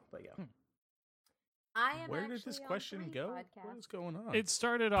interesting thing. But yeah. I am Where did actually this on question 3 go? podcasts. What is going on? It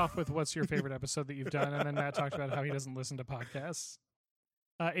started off with what's your favorite episode that you've done, and then Matt talked about how he doesn't listen to podcasts.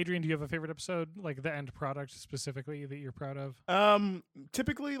 Adrian, do you have a favorite episode, like the end product specifically, that you're proud of?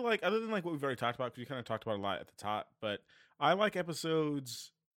 Typically, like, other than like what we've already talked about, because we kind of talked about a lot at the top, but I like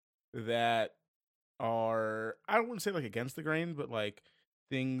episodes that are, I wouldn't say like against the grain, but like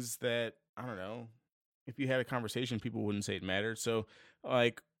things that, I don't know, if you had a conversation, people wouldn't say it mattered. So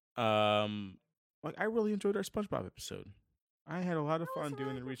like I really enjoyed our SpongeBob episode. I had a lot of That was fun a doing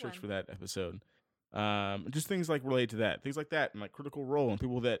really the good research one. for that episode. Just things like related to that, things like that, and like Critical Role, and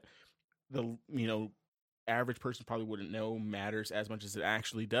people that the average person probably wouldn't know matters as much as it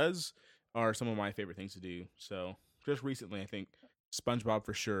actually does, are some of my favorite things to do. So just recently, I think SpongeBob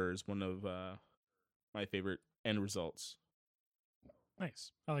for sure is one of my favorite end results.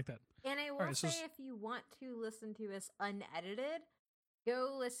 Nice. I like that. And I will right, so say, if you want to listen to us unedited,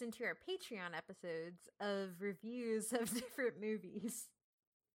 go listen to our Patreon episodes of reviews of different movies.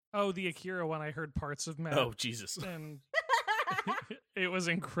 Oh, the Akira one, I heard parts of Matt. Oh Jesus! And it was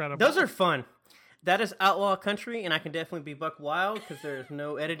incredible. Those are fun. That is Outlaw Country, and I can definitely be buck wild because there's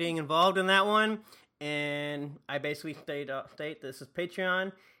no editing involved in that one. And I basically state this is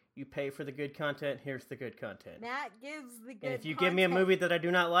Patreon. You pay for the good content. Here's the good content. Matt gives the good And if you give me a content. movie that I do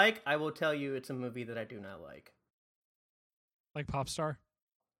not like, I will tell you it's a movie that I do not like. like Popstar.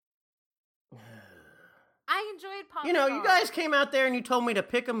 I enjoyed Pop You know, you Star. guys came out there and you told me to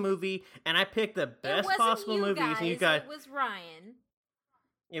pick a movie, and I picked the It best wasn't possible you movies, and you guys, It was Ryan.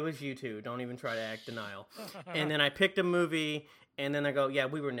 it was you two. Don't even try to act denial. And then I picked a movie, and then I go, yeah,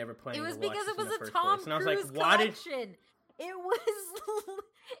 we were never It planning was to watch because this it was in the a first Tom place. And I was Cruise like, why did? collection. It was.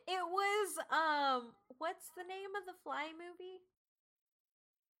 It was. What's the name of the fly movie?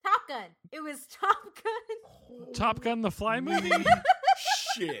 Top Gun. It was Top Gun. Top Gun, the Fly movie.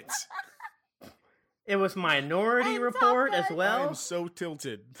 Shit! It was Minority And Report Top as Gun. well. I'm so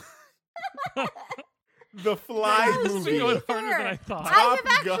tilted. The Fly That was movie. going harder than fair. I thought. I Top have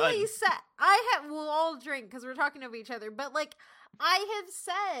actually Gun. said we'll all drink because we're talking over each other. But like, I have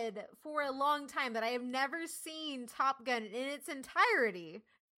said for a long time that I have never seen Top Gun in its entirety,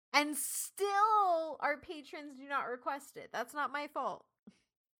 and still our patrons do not request it. That's not my fault.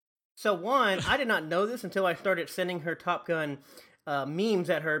 So one, I did not know this until I started sending her Top Gun memes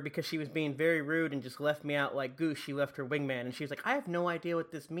at her because she was being very rude and just left me out like Goose. She left her wingman, and she was like, "I have no idea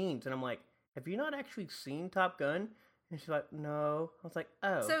what this means." And I'm like, "Have you not actually seen Top Gun?" And she's like, "No." I was like,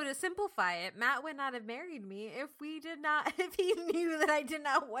 "Oh." So to simplify it, Matt would not have married me if he knew that I did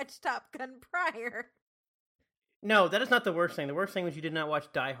not watch Top Gun prior. No, that is not the worst thing. The worst thing was you did not watch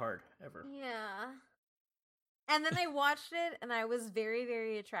Die Hard ever. Yeah. And then I watched it, and I was very,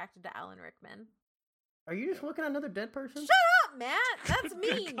 very attracted to Alan Rickman. Are you just looking at another dead person? Shut up, Matt! That's Good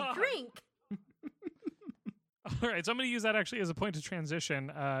mean. God. Drink. All right, so I'm going to use that actually as a point to transition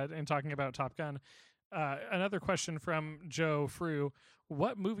in talking about Top Gun. Another question from Joe Frew.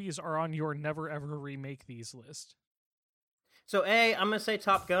 What movies are on your never ever remake these list? So A, I'm gonna say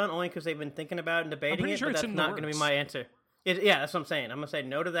Top Gun only because they've been thinking about it and debating pretty it, sure but it's that's in the not gonna be works. my answer. Yeah, that's what I'm saying. I'm gonna say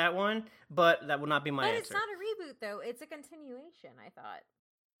no to that one, but that will not be my But answer. it's not a reboot, though. It's a continuation, I thought.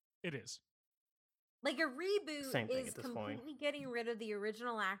 It is. Like a reboot Same thing is at this point. completely getting rid of the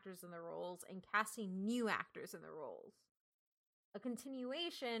original actors in the roles and casting new actors in the roles. A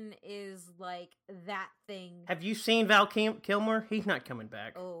continuation is like that thing. Have you seen Val Kilmer? He's not coming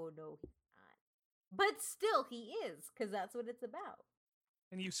back. Oh no, he's not. But still, he is, because that's what it's about.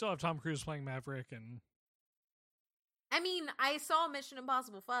 And you still have Tom Cruise playing Maverick, and I mean, I saw Mission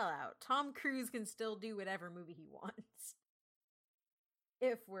Impossible Fallout. Tom Cruise can still do whatever movie he wants.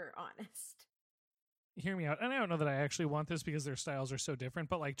 If we're honest. hear me out. And I don't know that I actually want this because their styles are so different,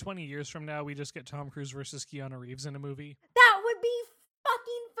 but like 20 years from now, we just get Tom Cruise versus Keanu Reeves in a movie. That would be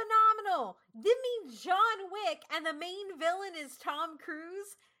fucking phenomenal. Give me John Wick and the main villain is Tom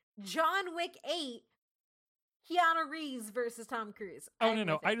Cruise. John Wick 8. Keanu Reeves versus Tom Cruise. Oh,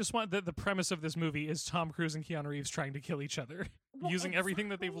 no. I just want the premise of this movie is Tom Cruise and Keanu Reeves trying to kill each other Well, using everything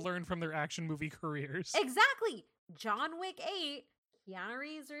that they've exactly. learned from their action movie careers. Exactly. John Wick 8. Keanu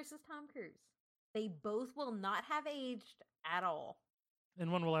Reeves versus Tom Cruise. They both will not have aged at all.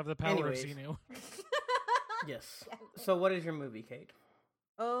 And one will have the power Anyways. of Xenu. Yes. So what is your movie, Kate?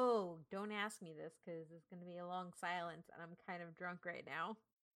 Oh, don't ask me this because it's going to be a long silence and I'm kind of drunk right now.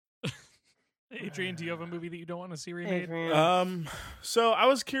 Adrian, do you have a movie that you don't want to see remade? Adrian. So I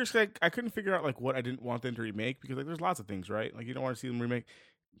was curious. Like, I couldn't figure out like what I didn't want them to remake because like there's lots of things, right? Like you don't want to see them remake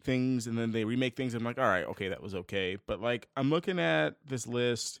things and then they remake things. I'm like, all right, okay, that was okay. But like I'm looking at this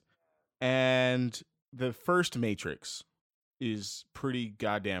list and the first Matrix is pretty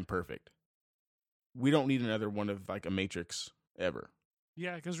goddamn perfect. We don't need another one of like a Matrix ever.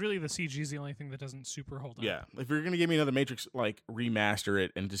 Yeah, because really the CG is the only thing that doesn't super hold up. Yeah, if you're gonna give me another Matrix, like remaster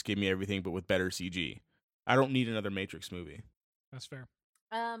it and just give me everything, but with better CG. I don't need another Matrix movie. That's fair.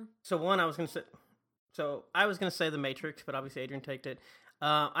 So I was gonna say The Matrix, but obviously Adrian taked it.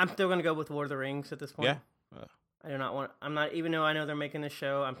 I'm still gonna go with Lord of the Rings at this point. Yeah. I do not want. I'm not. Even though I know they're making this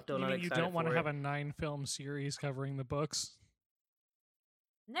show, I'm still You not mean excited. you don't want to for have it. a 9-film series covering the books?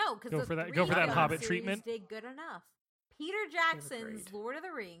 No, because Go for that Hobbit treatment. Did good enough. Peter They Jackson's were great. Lord of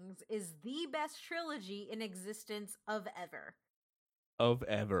the Rings is the best trilogy in existence of ever. Of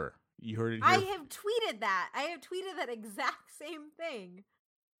ever. You heard it I here. have tweeted that. I have tweeted that exact same thing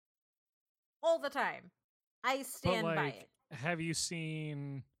all the time. I stand but by like, it. have you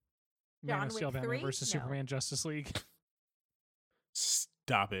seen Man John of Steel, Wick Batman 3? versus No. Superman Justice League?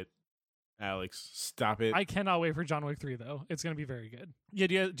 Stop it, Alex. Stop it. I cannot wait for John Wick 3, though. It's going to be very good. Yeah,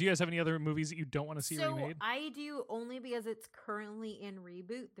 do you guys have any other movies that you don't want to see So remade? I do only because it's currently in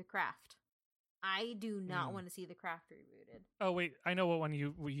reboot, The Craft. I do not want to see The Craft rebooted. Oh, wait. I know what one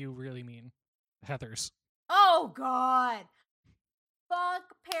you really mean. Heathers. Oh God!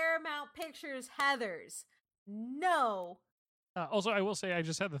 Fuck Paramount Pictures, Heathers. No. Also, I will say I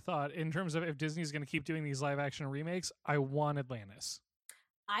just had the thought, in terms of if Disney's going to keep doing these live-action remakes, I want Atlantis.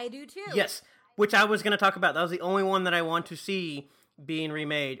 I do too. Yes, which I was going to talk about. That was the only one that I want to see being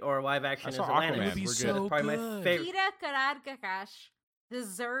remade or live action. I Is saw Atlantis. Aquaman. It would be We're good. so That's probably my good. favorite. Peeta Karadkakash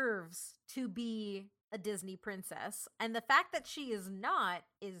deserves to be a Disney princess, and the fact that she is not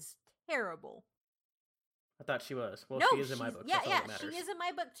is terrible. I thought she was. Well, no, she is in my she's- book. Yeah, That's all yeah, that matters. she is in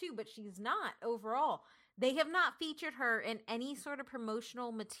my book too, but she's not overall. They have not featured her in any sort of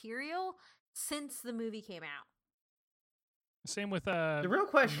promotional material since the movie came out. Same with The real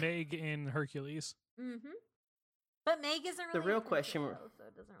question. Meg in Hercules. Mm-hmm. But Meg isn't really The real a princess, question- though, so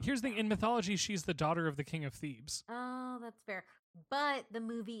it doesn't really Here's the thing. count. In mythology, she's the daughter of the King of Thebes. Oh, that's fair. But the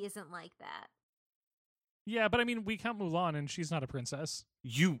movie isn't like that. Yeah, but I mean, we count Mulan, and she's not a princess.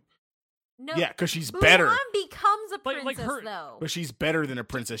 No, Yeah, because she's Mulan better. becomes a Like princess, her- though. But she's better than a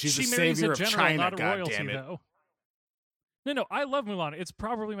princess. She's she the marries savior a of general, China. not a God royalty, damn it. though. No, I love Mulan. It's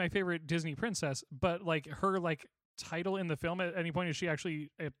probably my favorite Disney princess, but like her title in the film at any point, is she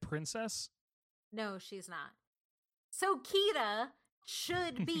actually a princess? No, she's not. So Kita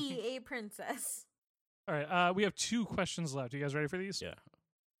should be a princess. All right, we have 2 questions left. You guys ready for these? Yeah.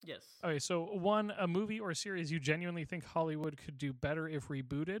 Yes. Okay, so one, a movie or series you genuinely think Hollywood could do better if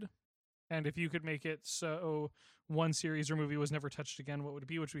rebooted, and if you could make it so one series or movie was never touched again, what would it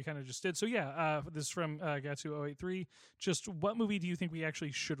be? Which we kind of just did. So yeah, this is from Gatsu083. Just what movie do you think we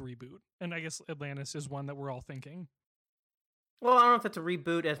actually should reboot? And I guess Atlantis is one that we're all thinking. Well, I don't know if that's a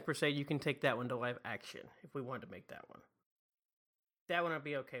reboot as per se. You can take that one to live action if we wanted to make that one. That one I'd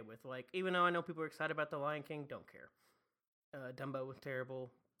be okay with. Like, even though I know people are excited about The Lion King, don't care. Dumbo was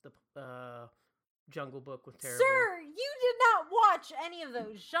terrible. The Jungle Book was terrible. Sir, you did not watch any of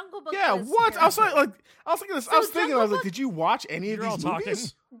those. Jungle Book. Yeah, was what? I was terrible. like, I was thinking this. So I was thinking, I was Jungle like, did you watch any You're of all these talking.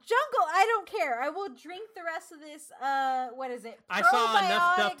 movies? Jungle. I don't care. I will drink the rest of this. What is it? I saw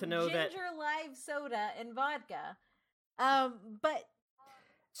enough stuff Probiotic to know that- ginger live soda and vodka. But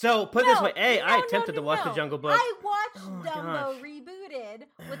So put it this way: A, I no, attempted to watch The Jungle Book. I watched Oh my Dumbo gosh. rebooted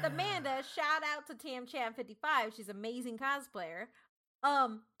with Amanda. Shout out to TamCham55. She's an amazing cosplayer.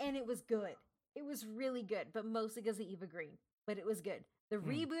 And it was good. It was really good, but mostly because of Eva Green. But it was good. The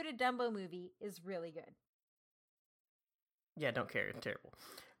rebooted Dumbo movie is really good. Yeah, don't care. It's terrible.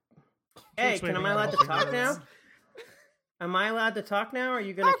 Hey, Hey, am I allowed to talk now? Am I allowed to talk now? Or are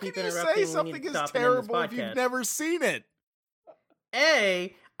you going How to keep can you interrupting say when you something is stop and end this terrible if you've podcast? never seen it?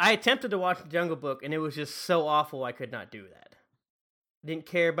 A, I attempted to watch The Jungle Book, and it was just so awful I could not do that. Didn't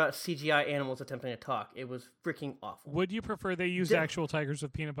care about CGI animals attempting to talk. It was freaking awful. Would you prefer they use Yeah. actual tigers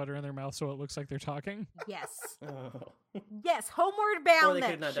with peanut butter in their mouth so it looks like they're talking? Yes. Oh. Yes, Homeward Or Bound they that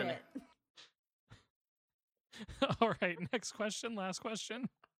could've not done shit. it. All right, next question, last question.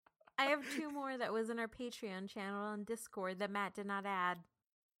 I have two more that was in our Patreon channel on Discord that Matt did not add.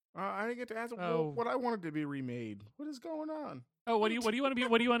 I didn't get to ask Oh. what I wanted to be remade. What is going on? Oh, what do you want to be?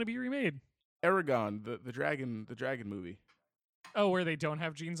 What do you want to be remade? Aragon, the dragon movie. Oh, where they don't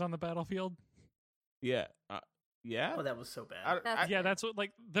have genes on the battlefield? Yeah, yeah. Oh, that was so bad. Yeah, that's what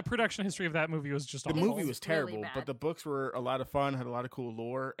like the production history of that movie was just The awful. movie was really terrible, bad. but the books were a lot of fun, had a lot of cool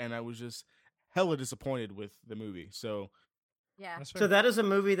lore, and I was just hella disappointed with the movie. So Yeah. That's So fair. that is a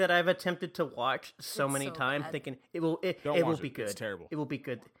movie that I've attempted to watch so It's many so times, bad. thinking it will Don't will watch be it. good. It's terrible. It will be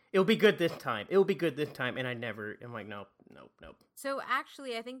good. It will be good this time. It will be good this time, and I'm like, nope. So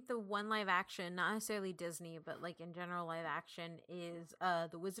actually, I think the one live action, not necessarily Disney, but like in general live action, is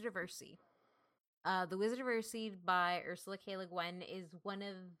The Wizard of Earthsea. The Wizard of Earthsea by Ursula K. Le Guin is one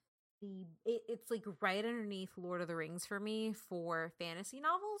of the. It's like right underneath Lord of the Rings for me for fantasy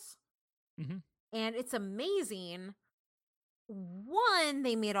novels, Mhm. and it's amazing. One,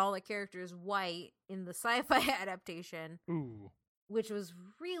 they made all the characters white in the sci-fi adaptation, Ooh. which was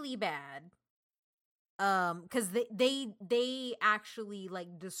really bad. Because they actually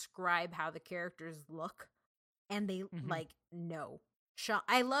like describe how the characters look, and they Mhm. like no.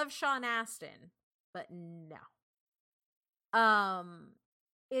 I love Sean Astin, but no.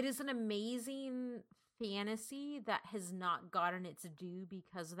 It is an amazing fantasy that has not gotten its due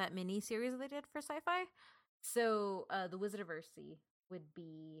because of that mini series they did for sci-fi. So, The Wizard of Earthsea would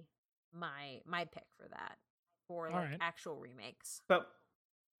be my pick for that for like right. actual remakes.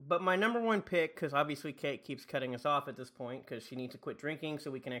 But my number one pick, because obviously Kate keeps cutting us off at this point because she needs to quit drinking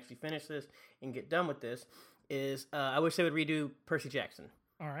so we can actually finish this and get done with this, is I wish they would redo Percy Jackson.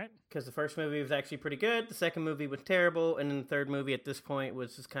 All right. Because the first movie was actually pretty good, the second movie was terrible, and then the third movie at this point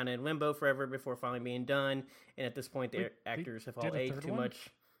was just kind of in limbo forever before finally being done. And at this point, the Wait, they actors have did all a aged third too one? much.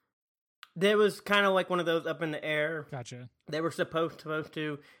 There was kind of like one of those up in the air. Gotcha. They were supposed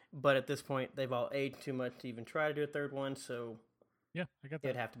to, but at this point, they've all aged too much to even try to do a third one, so Yeah, I got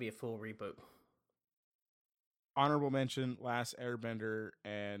it'd that. have to be a full reboot. honorable mention: Last Airbender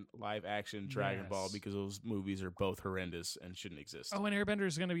and live action Dragon Ball, Yes. because those movies are both horrendous and shouldn't exist. Oh, and Airbender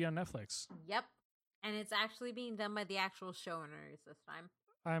is going to be on Netflix. Yep. And it's actually being done by the actual showrunners this time.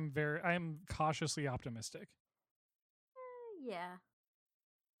 I'm cautiously optimistic. Yeah.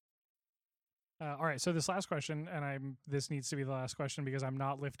 All right, so this last question, and this needs to be the last question because I'm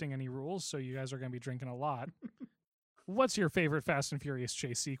not lifting any rules, so you guys are going to be drinking a lot. What's your favorite Fast and Furious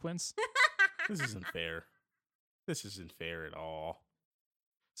chase sequence? This isn't fair. This isn't fair at all.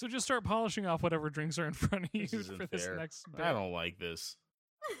 So just start polishing off whatever drinks are in front of you This isn't for this fair. next bit. I don't like this.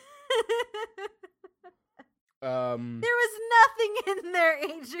 There was nothing in there,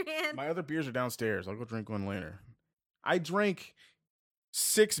 Adrian. My other beers are downstairs. I'll go drink one later. I drank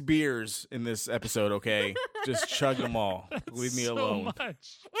 6 beers in this episode, okay? Just chug them all. That's Leave me so alone.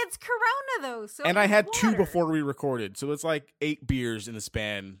 much. It's Corona though, so And I it's had 2 water. before we recorded. So it's like 8 beers in the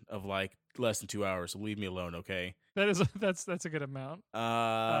span of like less than 2 hours. So leave me alone, okay? That's a good amount.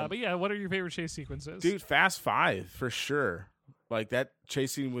 But yeah, what are your favorite chase sequences? Dude, Fast 5 for sure. Like that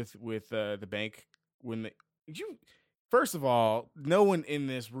chasing with the bank when first of all, no one in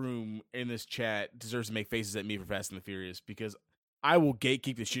this room in this chat deserves to make faces at me for Fast and the Furious, because I will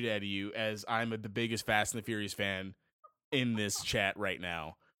gatekeep the shit out of you, as I'm the biggest Fast and the Furious fan in this chat right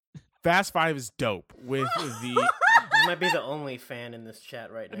now. Fast 5 is dope with the You might be the only fan in this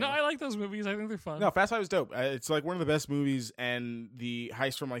chat right now. No, I like those movies. I think they're fun. No, Fast 5 is dope. It's like one of the best movies, and the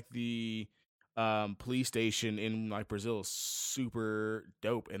heist from like the police station in like Brazil is super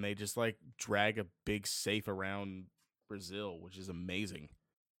dope, and they just like drag a big safe around Brazil, which is amazing.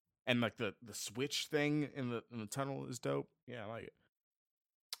 And like the switch thing in the tunnel is dope. Yeah, I like it.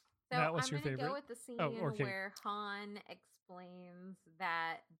 So Matt, what's I'm your gonna favorite? go with the scene okay. where Han explains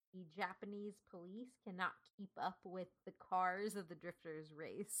that the Japanese police cannot keep up with the cars of the drifters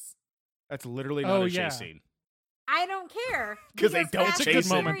race. That's literally not Oh, a yeah. chase scene. I don't care 'Cause they because don't Fast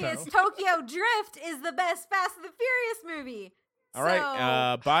chase and him. Furious Tokyo Drift is the best Fast and the Furious movie. All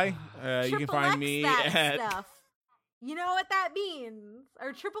right, bye. You can Triple find X me that at stuff. You know what that means,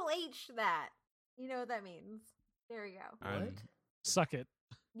 or Triple H that. You know what that means. There we go. I'm- Suck it.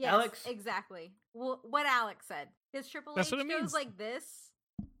 Yes, Alex? exactly. Well, what Alex said. Because Triple That's H what it goes means. like this,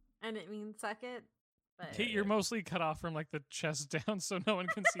 and it means suck it. But Kate, you're mostly cut off from like the chest down, so no one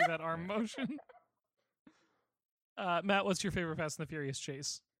can see that arm motion. Matt, what's your favorite Fast and the Furious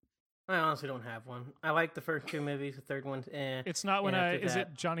chase? I honestly don't have one. I like the first two movies. The third one, It's not when And after is that-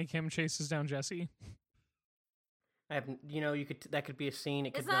 it Johnny Kim chases down Jesse? I have, you could that could be a scene.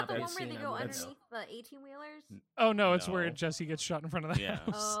 It could is that not the be a one where they scene. go I wouldn't know. underneath the 18-wheelers? Oh no, it's where No. Jesse gets shot in front of the Yeah.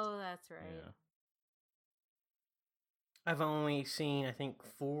 house. Oh, that's right. Yeah. I've only seen, I think,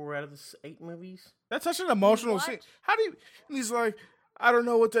 4 out of the 8 movies. That's such an emotional What? scene. How do you? And he's like, I don't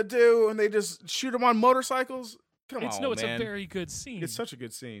know what to do, and they just shoot him on motorcycles. Come It's on, no, it's man. a very good scene. It's such a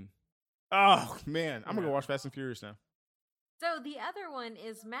good scene. Oh man, I'm gonna go Yeah. watch Fast and Furious now. So the other one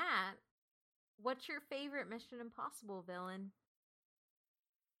is Matt. What's your favorite Mission Impossible villain?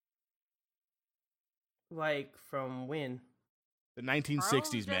 Like, from when? The Carl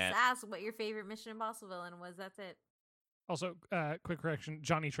 1960s, just man. asked what your favorite Mission Impossible villain was. That's it. Also, quick correction: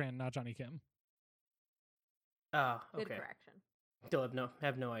 Johnny Tran, not Johnny Kim. Ah, Good okay. correction. Still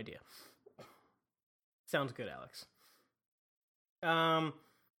have no idea. Sounds good, Alex.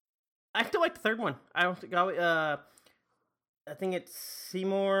 I still like the third one. I don't think I think it's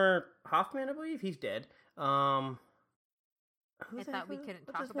Seymour Hoffman. I believe he's dead. I who's thought we who- couldn't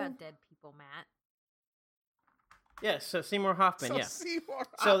what's talk his name? about dead people, Matt. Yes, so Seymour Hoffman. So yeah. Seymour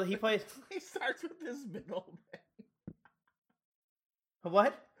So he plays He starts with this middle man.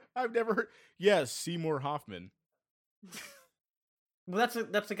 what? I've never heard. Yes, Seymour Hoffman. Well,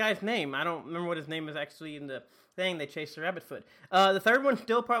 that's the guy's name. I don't remember what his name is actually in the thing. They chased the rabbit foot. The third one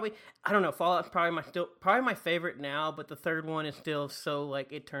still probably, I don't know. Fallout's probably my favorite now, but the third one is still so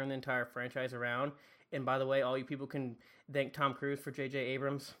like it turned the entire franchise around. And by the way, all you people can thank Tom Cruise for J.J.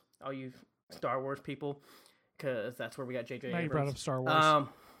 Abrams. All you Star Wars people, because that's where we got J.J. Now you Abrams. brought up Star Wars.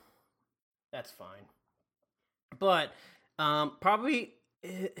 That's fine. But probably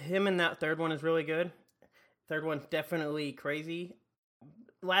him in that third one is really good. Third one's definitely crazy.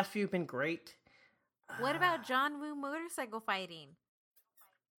 Last few have been great. What about John Woo motorcycle fighting?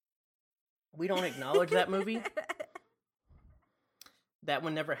 We don't acknowledge that movie. That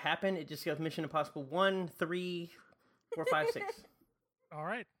one never happened. It just goes Mission Impossible 1, 3, 4, 5, 6. All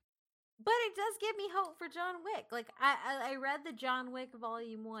right. But it does give me hope for John Wick. Like I read the John Wick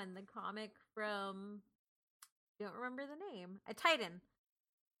Volume 1, the comic from don't remember the name. A Titan.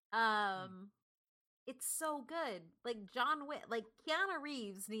 It's so good. Like John Wick, like Keanu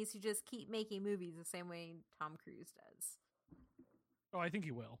Reeves needs to just keep making movies the same way Tom Cruise does. Oh, I think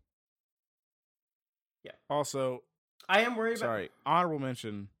you will. Also, I am worried about... sorry, honorable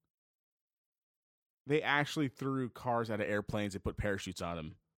mention. They actually threw cars out of airplanes and put parachutes on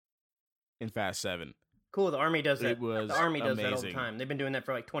them in Fast 7. Cool, the Army does that. It was the Army does that all the amazing. time. They've been doing that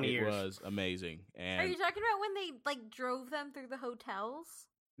for like 20 It years. was amazing. Are And you talking about when they like drove them through the hotels?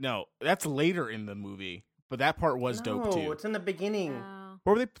 no, that's later in the movie, but that part was dope too. No, it's in the beginning. Oh.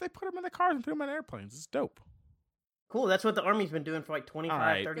 Or they put them in the cars and threw them on airplanes. It's dope. Cool, that's what the Army's been doing for like 25, All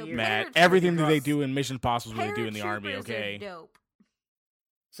right, 30 So years. Matt. Paratroopers Everything that are- they do in Mission Impossible, they do in the Army. Paratroopers are Okay. dope.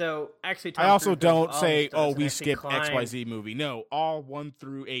 So, actually, I Tom also Cruise does don't all say, the stunts "Oh, and we actually skip climb- XYZ movie." No, all 1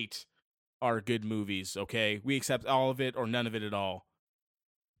 through 8 are good movies. Okay, we accept all of it or none of it at all.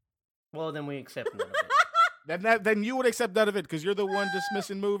 Well, then we accept none of it. Then you would accept none of it because you're the one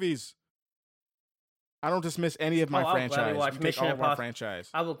dismissing movies. I don't dismiss any of my Oh, I'll gladly franchise. watch We take Mission all of our Impossible. franchise.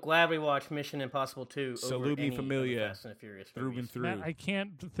 I will gladly watch Mission Impossible 2 Salute over me, any of the familia. Fast and the Furious Through movies. and through. Matt, I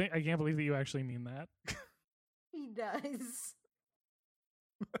can't believe that you actually mean that. He does.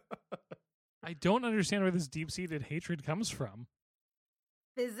 I don't understand where this deep-seated hatred comes from.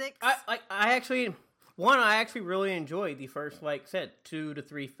 Physics. I actually really enjoyed the first, like I said, 2 to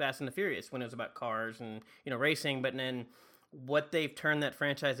 3 Fast and the Furious when it was about cars and racing. But then what they've turned that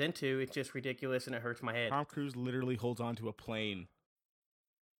franchise into, it's just ridiculous and it hurts my head. Tom Cruise literally holds onto a plane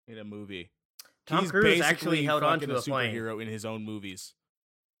in a movie. Tom He's Cruise actually basically held fucking onto a plane. superhero in his own movies.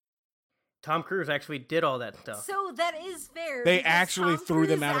 Tom Cruise actually did all that stuff. So that is fair. They because actually Tom threw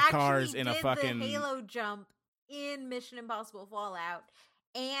them Cruise out of actually cars in a did fucking- the Halo jump in Mission Impossible Fallout,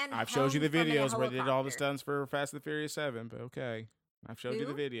 and I've showed you the hung from a videos where they did all the helicopter. stunts for Fast and the Furious 7, but okay. I've showed you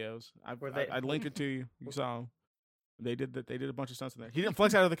the Who? videos. Were they- I linked it to you. You saw them. They did that. They did a bunch of stunts in there. He didn't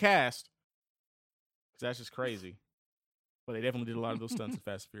flex out of the cast because that's just crazy. But they definitely did a lot of those stunts in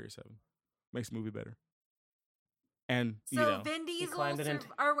Fast and Furious 7. Makes the movie better. And So Vin Diesel climbed it into-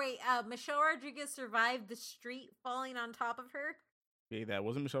 Michelle Rodriguez survived the street falling on top of her. okay, that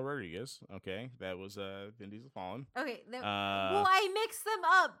wasn't Michelle Rodriguez. Okay, that was Vin Diesel falling. Okay, well, I mixed them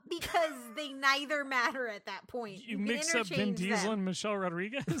up because they neither matter at that point. You can mix up Vin interchange Diesel them. and Michelle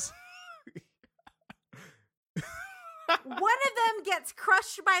Rodriguez? One of them gets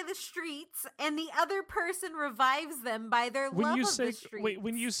crushed by the streets, and the other person revives them by their love of the streets. Wait,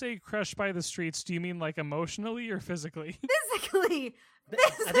 when you say crushed by the streets, do you mean like emotionally or physically? Physically.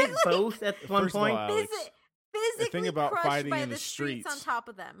 I think both at one First of all, point. Alex, Physically the thing about crushed fighting by in the the streets on streets top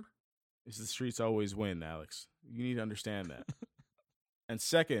of them. is the streets always win, Alex. You need to understand that. And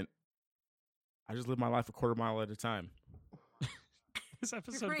second, I just live my life a quarter mile at a time. This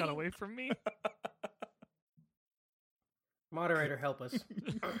episode got brain. away from me. Moderator, help us.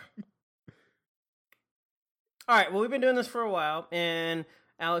 All right, well, we've been doing this for a while, and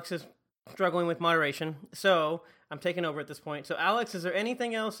Alex is struggling with moderation, so I'm taking over at this point. So, Alex, is there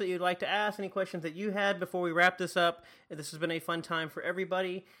anything else that you'd like to ask? Any questions that you had before we wrap this up? This has been a fun time for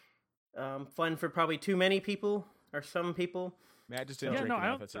everybody. Fun for probably too many people, or some people. Matt just didn't Yeah, drink no,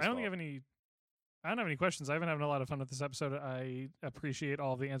 enough. That's his I don't fault. have any. I don't have any questions. I've been having a lot of fun with this episode. I appreciate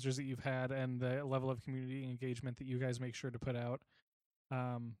all the answers that you've had and the level of community engagement that you guys make sure to put out.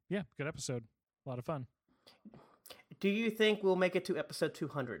 Yeah, good episode. A lot of fun. Do you think we'll make it to episode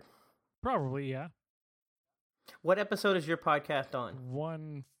 200? Probably, yeah. What episode is your podcast on?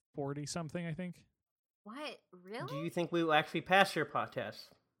 140 something, I think. What? Really? Do you think we will actually pass your podcast?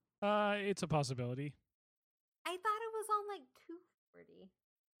 It's a possibility. I thought it was on like 240.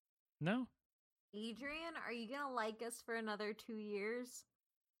 No? Adrian, are you gonna like us for another 2 years?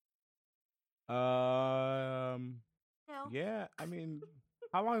 No. Yeah. I mean,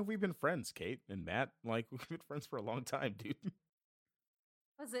 how long have we been friends, Kate and Matt? Like, we've been friends for a long time, dude.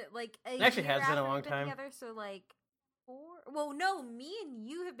 Was it like a It actually year has been a after long we've been time. Together, so like 4. Well, no, me and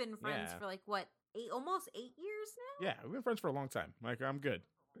you have been friends Yeah. for like what, almost 8 years now. Yeah, we've been friends for a long time. Like, I'm good.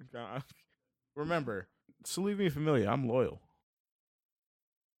 Remember, salute me familiar. I'm loyal.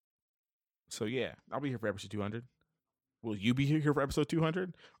 So yeah, I'll be here for episode 200. Will you be here for episode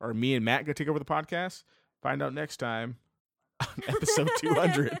 200? Or me and Matt gonna take over the podcast? Find out next time on episode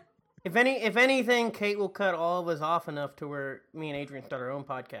 200. If anything, Kate will cut all of us off enough to where me and Adrian start our own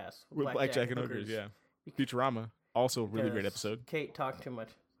podcast With Blackjack and Hookers, yeah. Futurama, also a really great because episode. Kate talked too much.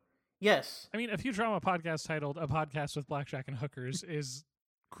 Yes. I mean, a Futurama podcast titled A Podcast with Blackjack and Hookers is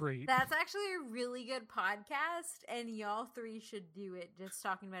great. That's actually a really good podcast, and y'all three should do it. Just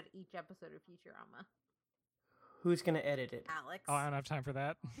talking about each episode of Futurama. Who's going to edit it? Alex. Oh, I don't have time for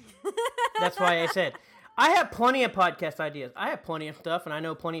that. That's why I said, I have plenty of podcast ideas. I have plenty of stuff, and I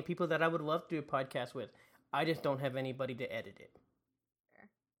know plenty of people that I would love to do a podcast with. I just don't have anybody to edit it.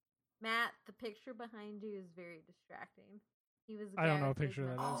 Matt, the picture behind you is very distracting. He was. I don't know Gareth what picture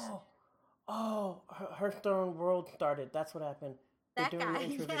Wickman. that is. Oh, Hearthstone World started. That's what happened. They're That doing guy. the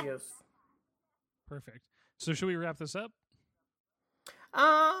intro Yes. videos. Perfect. So should we wrap this up?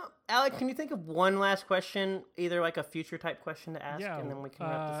 Alec, can you think of one last question, either like a future type question to ask, Yeah. and then we can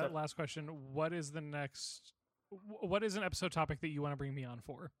wrap this up? Last question. What is the next... What is an episode topic that you want to bring me on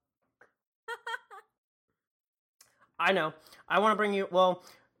for? I know. I want to bring you, well,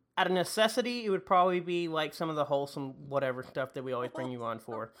 out of necessity, it would probably be like some of the wholesome whatever stuff that we always bring you on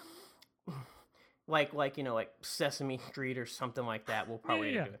for. like you know, like Sesame Street or something like that. We'll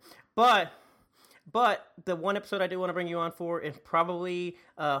probably Yeah. do it. But the one episode I do want to bring you on for is probably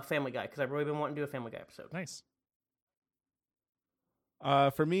Family Guy, because I've really been wanting to do a Family Guy episode. Nice.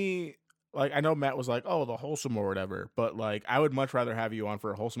 For me, like, I know Matt was like, oh, the wholesome or whatever, but like, I would much rather have you on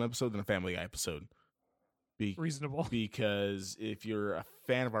for a wholesome episode than a Family Guy episode. Reasonable. Because if you're a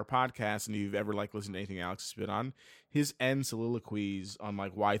fan of our podcast and you've ever like listened to anything Alex has been on, his end soliloquies on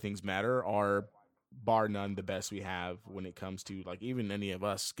like why things matter are bar none the best we have when it comes to like even any of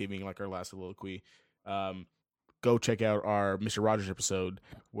us giving like our last soliloquy. Go check out our Mr. Rogers episode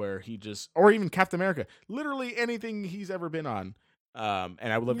where he just, or even Captain America, literally anything he's ever been on. And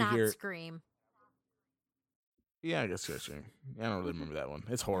I would love Not to hear. Scream. Yeah, I guess that's true. I don't really remember that one.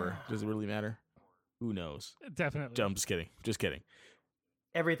 It's horror. Does it really matter? Who knows? Definitely. I'm just kidding. Just kidding.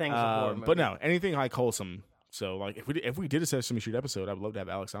 Everything's a horror movie. But no, anything like wholesome. So like if we did a Sesame Street episode, I would love to have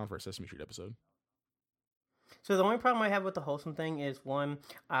Alex on for a Sesame Street episode. So the only problem I have with the wholesome thing is, one,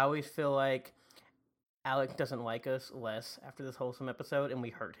 I always feel like Alec doesn't like us less after this wholesome episode, and we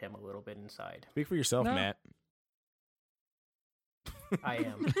hurt him a little bit inside. Speak for yourself, No. Matt. I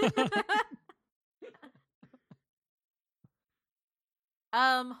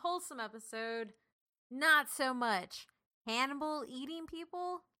am. Wholesome episode. Not so much. Hannibal eating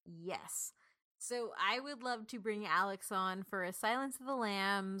people? Yes. So I would love to bring Alex on for a Silence of the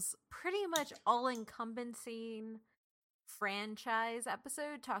Lambs, pretty much all-encompassing franchise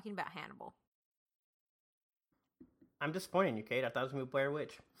episode talking about Hannibal. I'm disappointed in you, Kate. I thought it was going to be Blair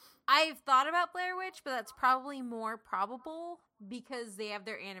Witch. I've thought about Blair Witch, but that's probably more probable because they have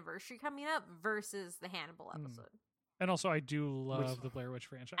their anniversary coming up versus the Hannibal episode. And also, I do love the Blair Witch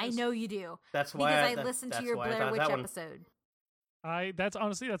franchise. I know you do. That's why because I listened to your Blair Witch episode. That's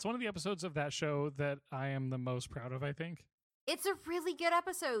one of the episodes of that show that I am the most proud of, I think. It's a really good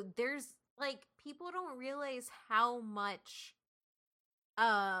episode. There's people don't realize how much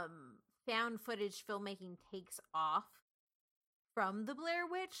found footage filmmaking takes off from the Blair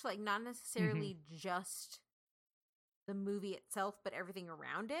Witch, not necessarily just the movie itself, but everything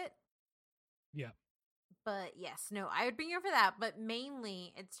around it. Yeah. But yes, no, I would bring you for that, but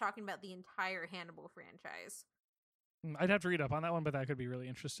mainly it's talking about the entire Hannibal franchise. I'd have to read up on that one, but that could be really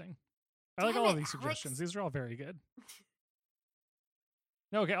interesting. I like all of these suggestions. These are all very good.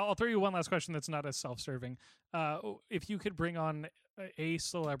 No, okay, I'll throw you one last question that's not as self-serving. If you could bring on a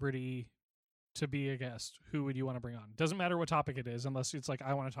celebrity to be a guest, who would you want to bring on? Doesn't matter what topic it is, unless it's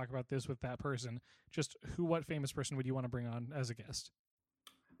I want to talk about this with that person. Just what famous person would you want to bring on as a guest?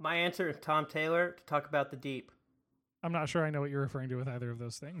 My answer is Tom Taylor to talk about The Deep. I'm not sure I know what you're referring to with either of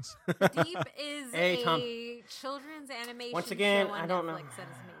those things. Deep is a children's animation Once again, show on I don't Netflix know. that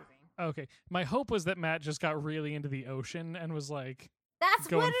is amazing. Okay, my hope was that Matt just got really into the ocean and was That's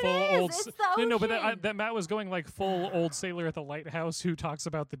going what it full is. old. It's the ocean. No, but that Matt was going full old sailor at the lighthouse who talks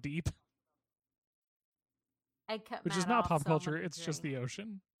about the deep, which is not pop culture. It's just the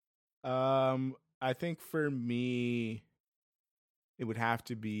ocean. I think for me, it would have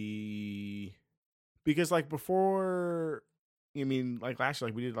to be because before, last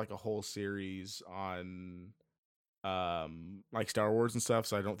year, we did a whole series on Star Wars and stuff.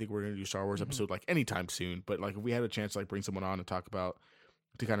 So I don't think we're gonna do Star Wars episode anytime soon. But if we had a chance to bring someone on and talk about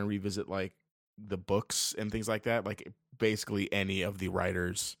to kind of revisit the books and things like that, basically any of the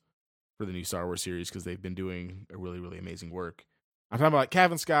writers for the new Star Wars series, because they've been doing a really, really amazing work. I'm talking about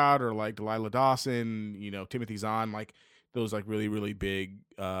Cavan Scott or Delilah Dawson, Timothy Zahn, those really, really big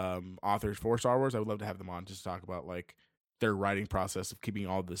authors for Star Wars. I would love to have them on just to talk about their writing process of keeping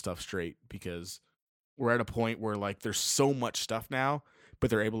all this stuff straight, because we're at a point where there's so much stuff now, but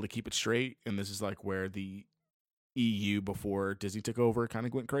they're able to keep it straight. And this is where the EU before Disney took over kind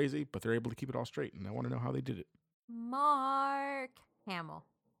of went crazy, but they're able to keep it all straight. And I want to know how they did it. Mark Hamill.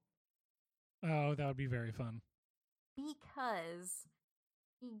 Oh, that would be very fun. Because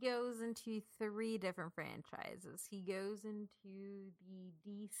he goes into 3 different franchises. He goes into the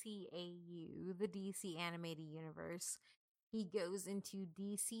DCAU, the DC Animated Universe. He goes into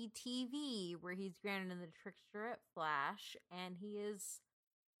DC TV, where he's grounded in the Trickster at Flash, and he is,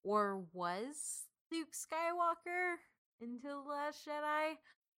 or was, Luke Skywalker until The Last Jedi.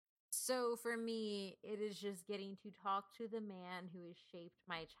 So for me, it is just getting to talk to the man who has shaped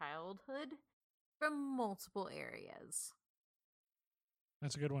my childhood from multiple areas.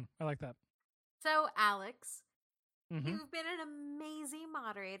 That's a good one. I like that. So, Alex, Mm-hmm. you've been an amazing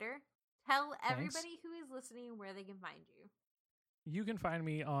moderator. Tell everybody who is listening where they can find you. You can find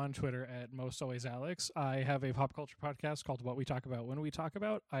me on Twitter at MostAlwaysAlex. I have a pop culture podcast called What We Talk About When We Talk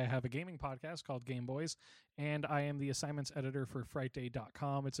About. I have a gaming podcast called Game Boys, and I am the assignments editor for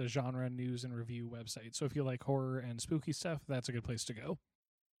FrightDay.com. It's a genre news and review website. So if you like horror and spooky stuff, that's a good place to go.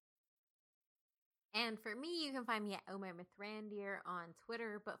 And for me, you can find me at Omar Mithrandir on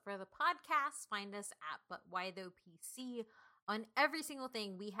Twitter. But for the podcast, find us at But Why Though PC on every single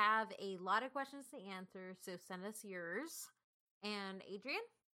thing. We have a lot of questions to answer, so send us yours. And Adrian?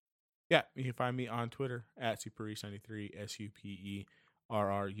 Yeah, you can find me on Twitter at Superruiz93,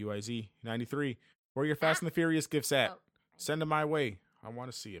 SUPERRUIZ93. Where your Fast and the Furious gifts at. Send them my way. I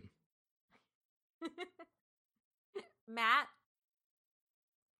want to see them. Matt?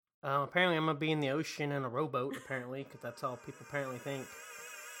 Apparently, I'm going to be in the ocean in a rowboat, apparently, because that's all people apparently think.